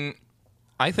 I mean,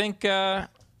 I think it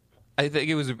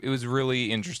was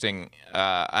really interesting.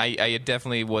 I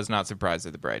definitely was not surprised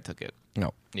that the bride took it.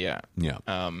 No. Yeah. Yeah.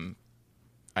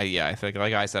 I think,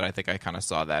 like I said, I think I kind of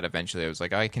saw that eventually. I was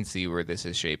like, I can see where this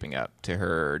is shaping up to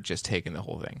her just taking the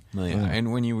whole thing. Well, yeah.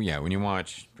 And when you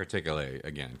watch, particularly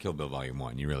again, Kill Bill Volume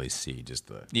 1, you really see just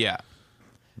the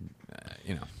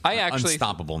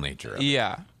unstoppable nature of it.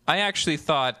 Yeah, I actually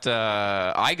thought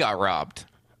I got robbed.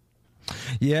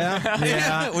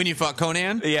 Yeah. When you fought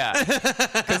Conan? Yeah,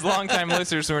 because longtime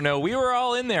listeners will know we were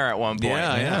all in there at one point.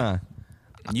 Yeah.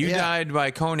 You died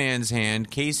by Conan's hand,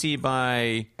 Casey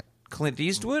by Clint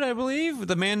Eastwood, I believe.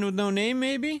 The man with no name,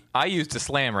 maybe? I used a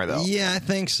slammer, though. Yeah, I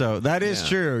think so. That is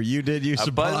true. You did use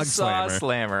A bog buzzsaw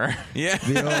slammer. Yeah.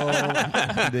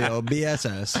 The old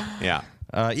BSS. Yeah.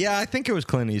 Yeah, I think it was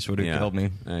Clint Eastwood who killed me.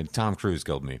 Tom Cruise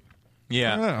killed me.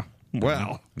 Yeah.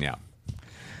 Well. Yeah.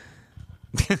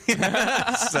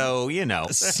 So,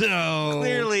 So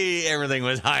clearly everything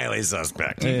was highly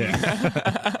suspect. Yeah.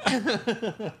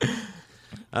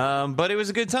 But it was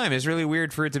a good time. It's really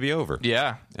weird for it to be over.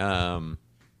 Yeah.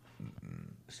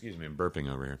 Excuse me, I'm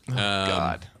burping over here. Oh,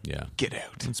 God. Yeah. Get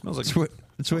out. It smells like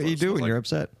That's what you do when you're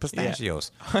upset.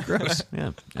 pistachios. Gross.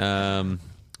 Yeah.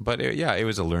 But it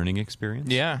was a learning experience.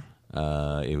 Yeah.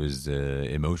 It was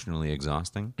emotionally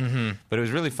exhausting, but it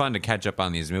was really fun to catch up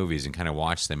on these movies and kind of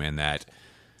watch them in that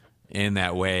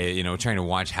way. Trying to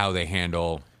watch how they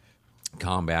handle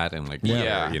combat and like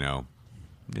it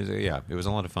was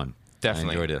a lot of fun.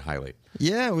 Definitely. I enjoyed it highly.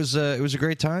 Yeah, it was a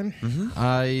great time.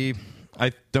 I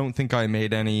don't think I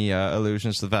made any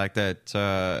allusions to the fact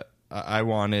that I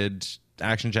wanted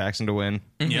Action Jackson to win.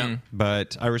 Yeah,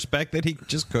 but I respect that he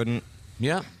just couldn't.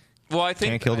 Yeah. Well, I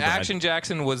think Can't kill the bride. Action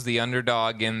Jackson was the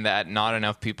underdog in that not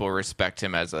enough people respect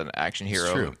him as an action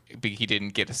hero. true. He didn't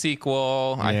get a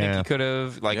sequel. I think he could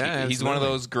have. He's one of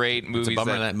those great movies. It's a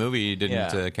bummer that movie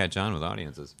didn't Yeah. catch on with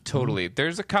audiences. Totally.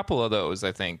 There's a couple of those,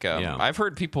 I think. I've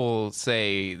heard people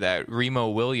say that Remo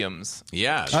Williams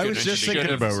Yeah, I was just thinking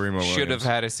about Remo Williams. should have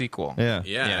had a sequel. Yeah.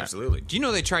 Yeah, absolutely. Do you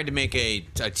know they tried to make a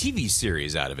TV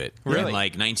series out of it Really? in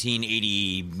like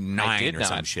 1989 I did or not.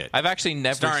 some shit? I've actually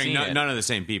never Starring seen it. none of the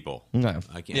same people. No.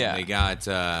 Yeah. They got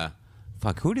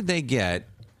who did they get?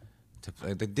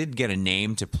 They did get a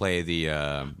name to play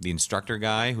the instructor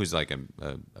guy, who's like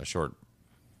a short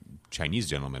Chinese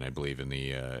gentleman, I believe, in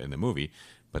the movie.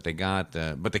 But they got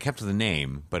but they kept the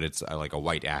name, but it's like a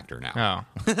white actor now.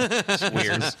 Oh, it's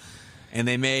weird. And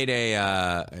they made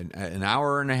an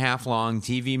hour and a half long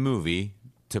TV movie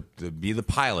to be the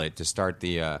pilot to start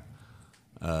the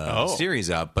series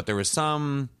up. But there was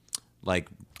some like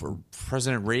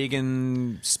President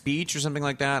Reagan speech or something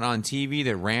like that on TV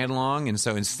that ran long, and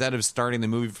so instead of starting the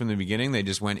movie from the beginning, they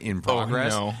just went in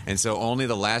progress. no. And so only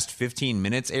the last 15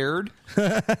 minutes aired,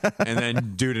 and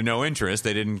then due to no interest,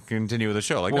 they didn't continue with the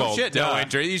show. Like, Well, no shit, no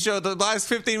interest. You showed the last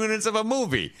 15 minutes of a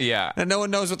movie, Yeah. and no one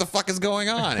knows what the fuck is going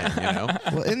on.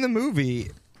 Well, in the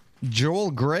movie, Joel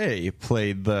Grey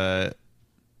played the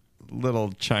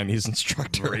little Chinese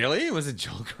instructor. Really? Was it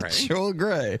Joel Grey? Joel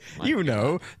Grey.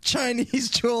 Chinese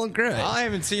Joel Grey. I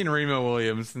haven't seen Remo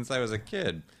Williams since I was a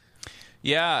kid.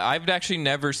 Yeah, I've actually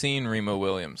never seen Remo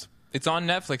Williams. It's on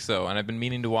Netflix though, and I've been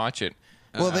meaning to watch it.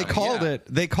 Well, they called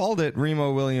it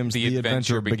Remo Williams The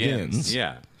Adventure Begins.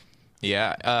 Yeah.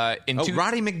 Yeah.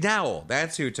 Roddy McDowell.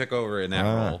 That's who took over in that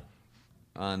role.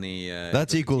 On the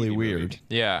That's equally TV movie. weird.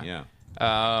 Yeah.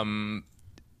 Yeah.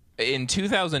 In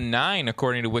 2009,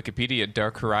 according to Wikipedia,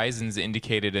 Dark Horizons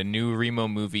indicated a new Remo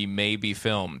movie may be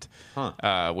filmed,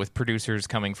 with producers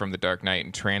coming from The Dark Knight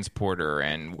and Transporter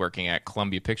and working at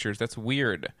Columbia Pictures. That's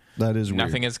weird. That is weird.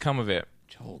 Nothing has come of it.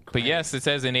 But yes, it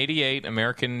says in '88,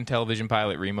 American television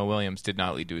pilot Remo Williams did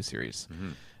not lead to a series.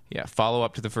 Yeah, follow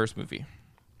up to the first movie.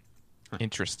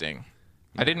 Interesting.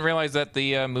 I didn't realize that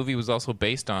the movie was also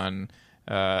based on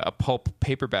a pulp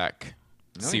paperback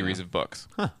series of books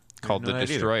called The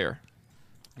Destroyer.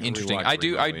 Interesting. I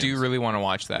do really want to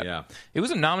watch that. Yeah. It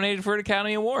was nominated for an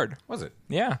Academy Award. Was it?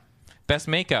 Yeah. Best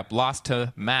makeup lost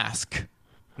to Mask.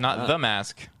 Not The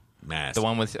Mask. Mask. The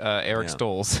one with Eric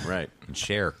Stoltz. Right. And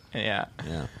Cher. Yeah.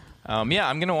 Yeah. I'm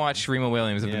going to watch Remo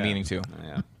Williams. I've been meaning to.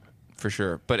 Yeah. for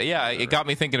sure. But yeah, it got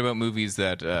me thinking about movies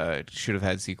that should have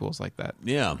had sequels like that.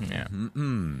 Yeah.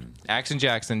 Action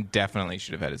Jackson definitely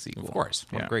should have had a sequel. Of course.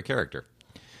 What a great character.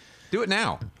 Do it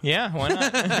now. Yeah, why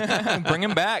not? Bring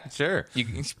him back. Sure. You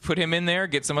can put him in there,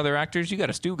 get some other actors. You got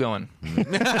a stew going.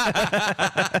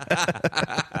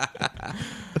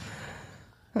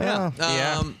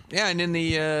 Yeah. And in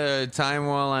the time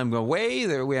while I'm away,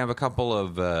 there we have a couple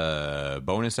of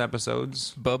bonus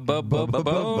episodes.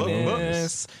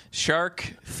 Bonus.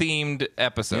 Shark-themed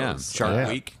episodes. Shark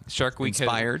Week. Shark Week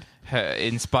inspired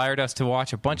inspired us to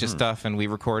watch a bunch of stuff, and we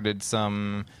recorded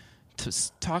some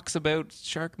talks about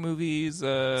shark movies.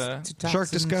 Shark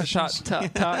discussions.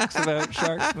 Talks about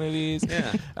shark movies.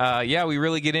 Yeah, we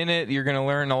really get in it. You're going to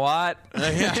learn a lot.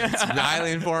 It's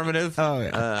highly informative. Oh,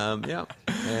 yeah.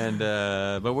 And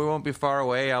but we won't be far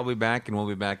away. I'll be back, and we'll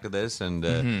be back to this.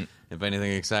 And if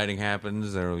anything exciting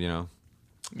happens, or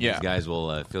these guys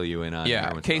will fill you in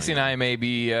on. Casey and I may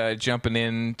be jumping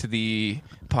into the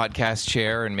podcast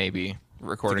chair and maybe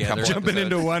record together. a couple Jumping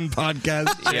episodes. into one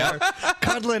podcast chair,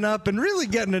 cuddling up and really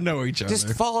getting to know each other.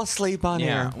 Just fall asleep on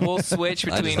here. We'll switch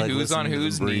between like who's on listening to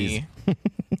whose them breathe. knee.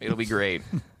 It'll be great.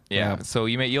 Yeah. So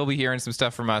you'll be hearing some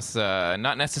stuff from us.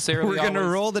 Not necessarily. We're going to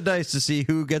always- roll the dice to see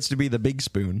who gets to be the big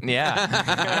spoon.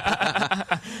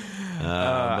 Yeah.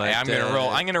 I'm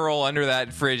gonna roll under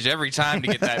that fridge every time to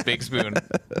get that big spoon.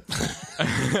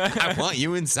 I want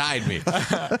you inside me.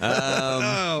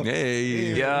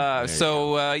 Hey. Yeah.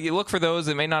 So you look for those.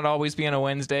 It may not always be on a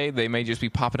Wednesday. They may just be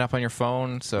popping up on your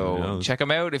phone. So check them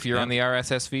out if you're on the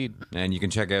RSS feed. And you can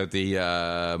check out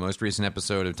the most recent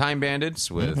episode of Time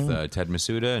Bandits with Ted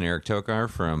Masuda and Eric Tokar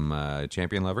from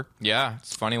Champion Lover. Yeah,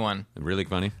 it's a funny one. Really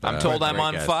funny. I'm told I'm great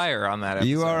on guest. fire on that episode.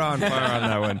 You are on fire on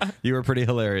that one. You were pretty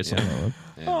hilarious on that one.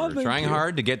 And we're trying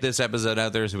hard to get this episode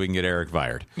out there so we can get Eric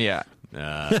fired. Yeah.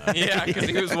 Yeah, because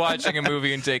he was watching a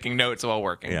movie and taking notes while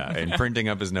working. Yeah, and printing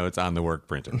up his notes on the work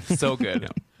printer. So good.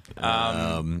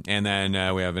 And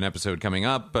then we have an episode coming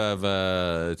up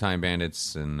of Time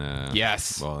Bandits, and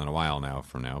yes, well, in a while now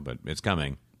from now, but it's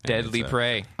coming. Deadly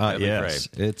Prey. Yes,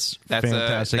 it's That's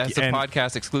fantastic. That's a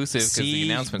podcast exclusive because the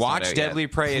announcement's watch not out Deadly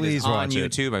yet. Prey. It Please is on watch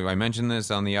it. YouTube. I mentioned this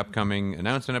on the upcoming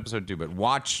announcement episode too, but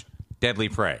watch Deadly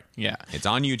Prey. Yeah. It's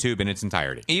on YouTube in its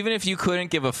entirety. Even if you couldn't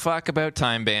give a fuck about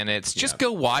Time Bandits, just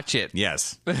go watch it.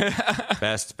 Yes.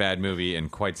 Best bad movie in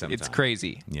quite some It's time.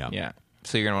 crazy. Yeah.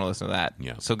 So you're going to want to listen to that.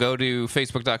 Yeah. So go to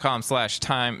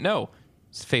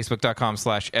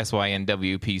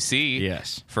facebook.com/SYNWPC.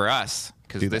 Yes. For us,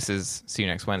 because this is See You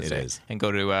Next Wednesday. It is. And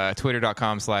go to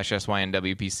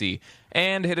twitter.com/SYNWPC.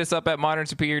 And hit us up at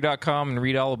modernsuperior.com and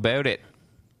read all about it.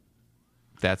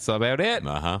 That's about it.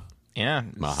 Yeah.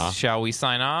 Shall we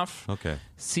sign off? Okay.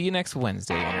 See you next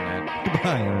Wednesday, Internet.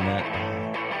 Goodbye, Internet.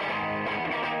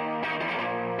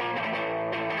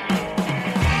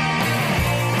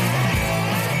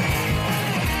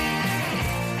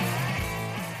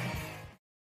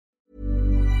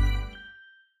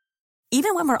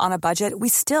 Even when we're on a budget, we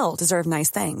still deserve nice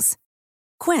things.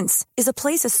 Quince is a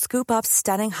place to scoop up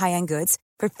stunning high-end goods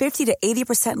for 50 to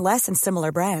 80% less than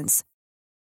similar brands.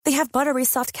 They have buttery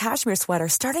soft cashmere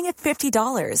sweaters starting at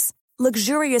 $50,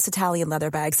 luxurious Italian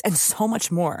leather bags, and so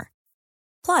much more.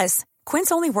 Plus,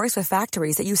 Quince only works with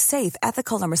factories that use safe,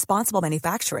 ethical, and responsible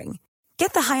manufacturing.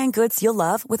 Get the high-end goods you'll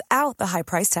love without the high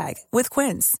price tag with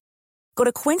Quince. Go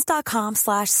to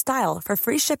quince.com/style for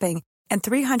free shipping and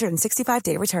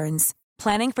 365-day returns.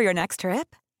 Planning for your next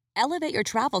trip? Elevate your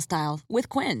travel style with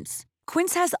Quince.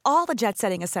 Quince has all the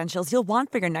jet-setting essentials you'll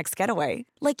want for your next getaway,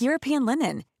 like European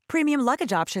linen, premium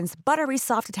luggage options, buttery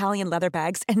soft Italian leather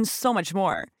bags, and so much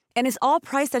more. And is all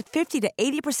priced at 50 to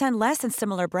 80% less than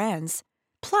similar brands.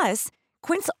 Plus,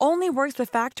 Quince only works with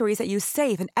factories that use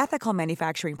safe and ethical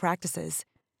manufacturing practices.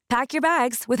 Pack your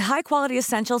bags with high-quality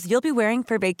essentials you'll be wearing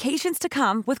for vacations to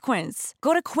come with Quince.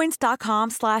 Go to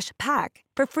quince.com/pack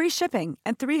for free shipping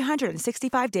and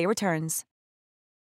 365-day returns.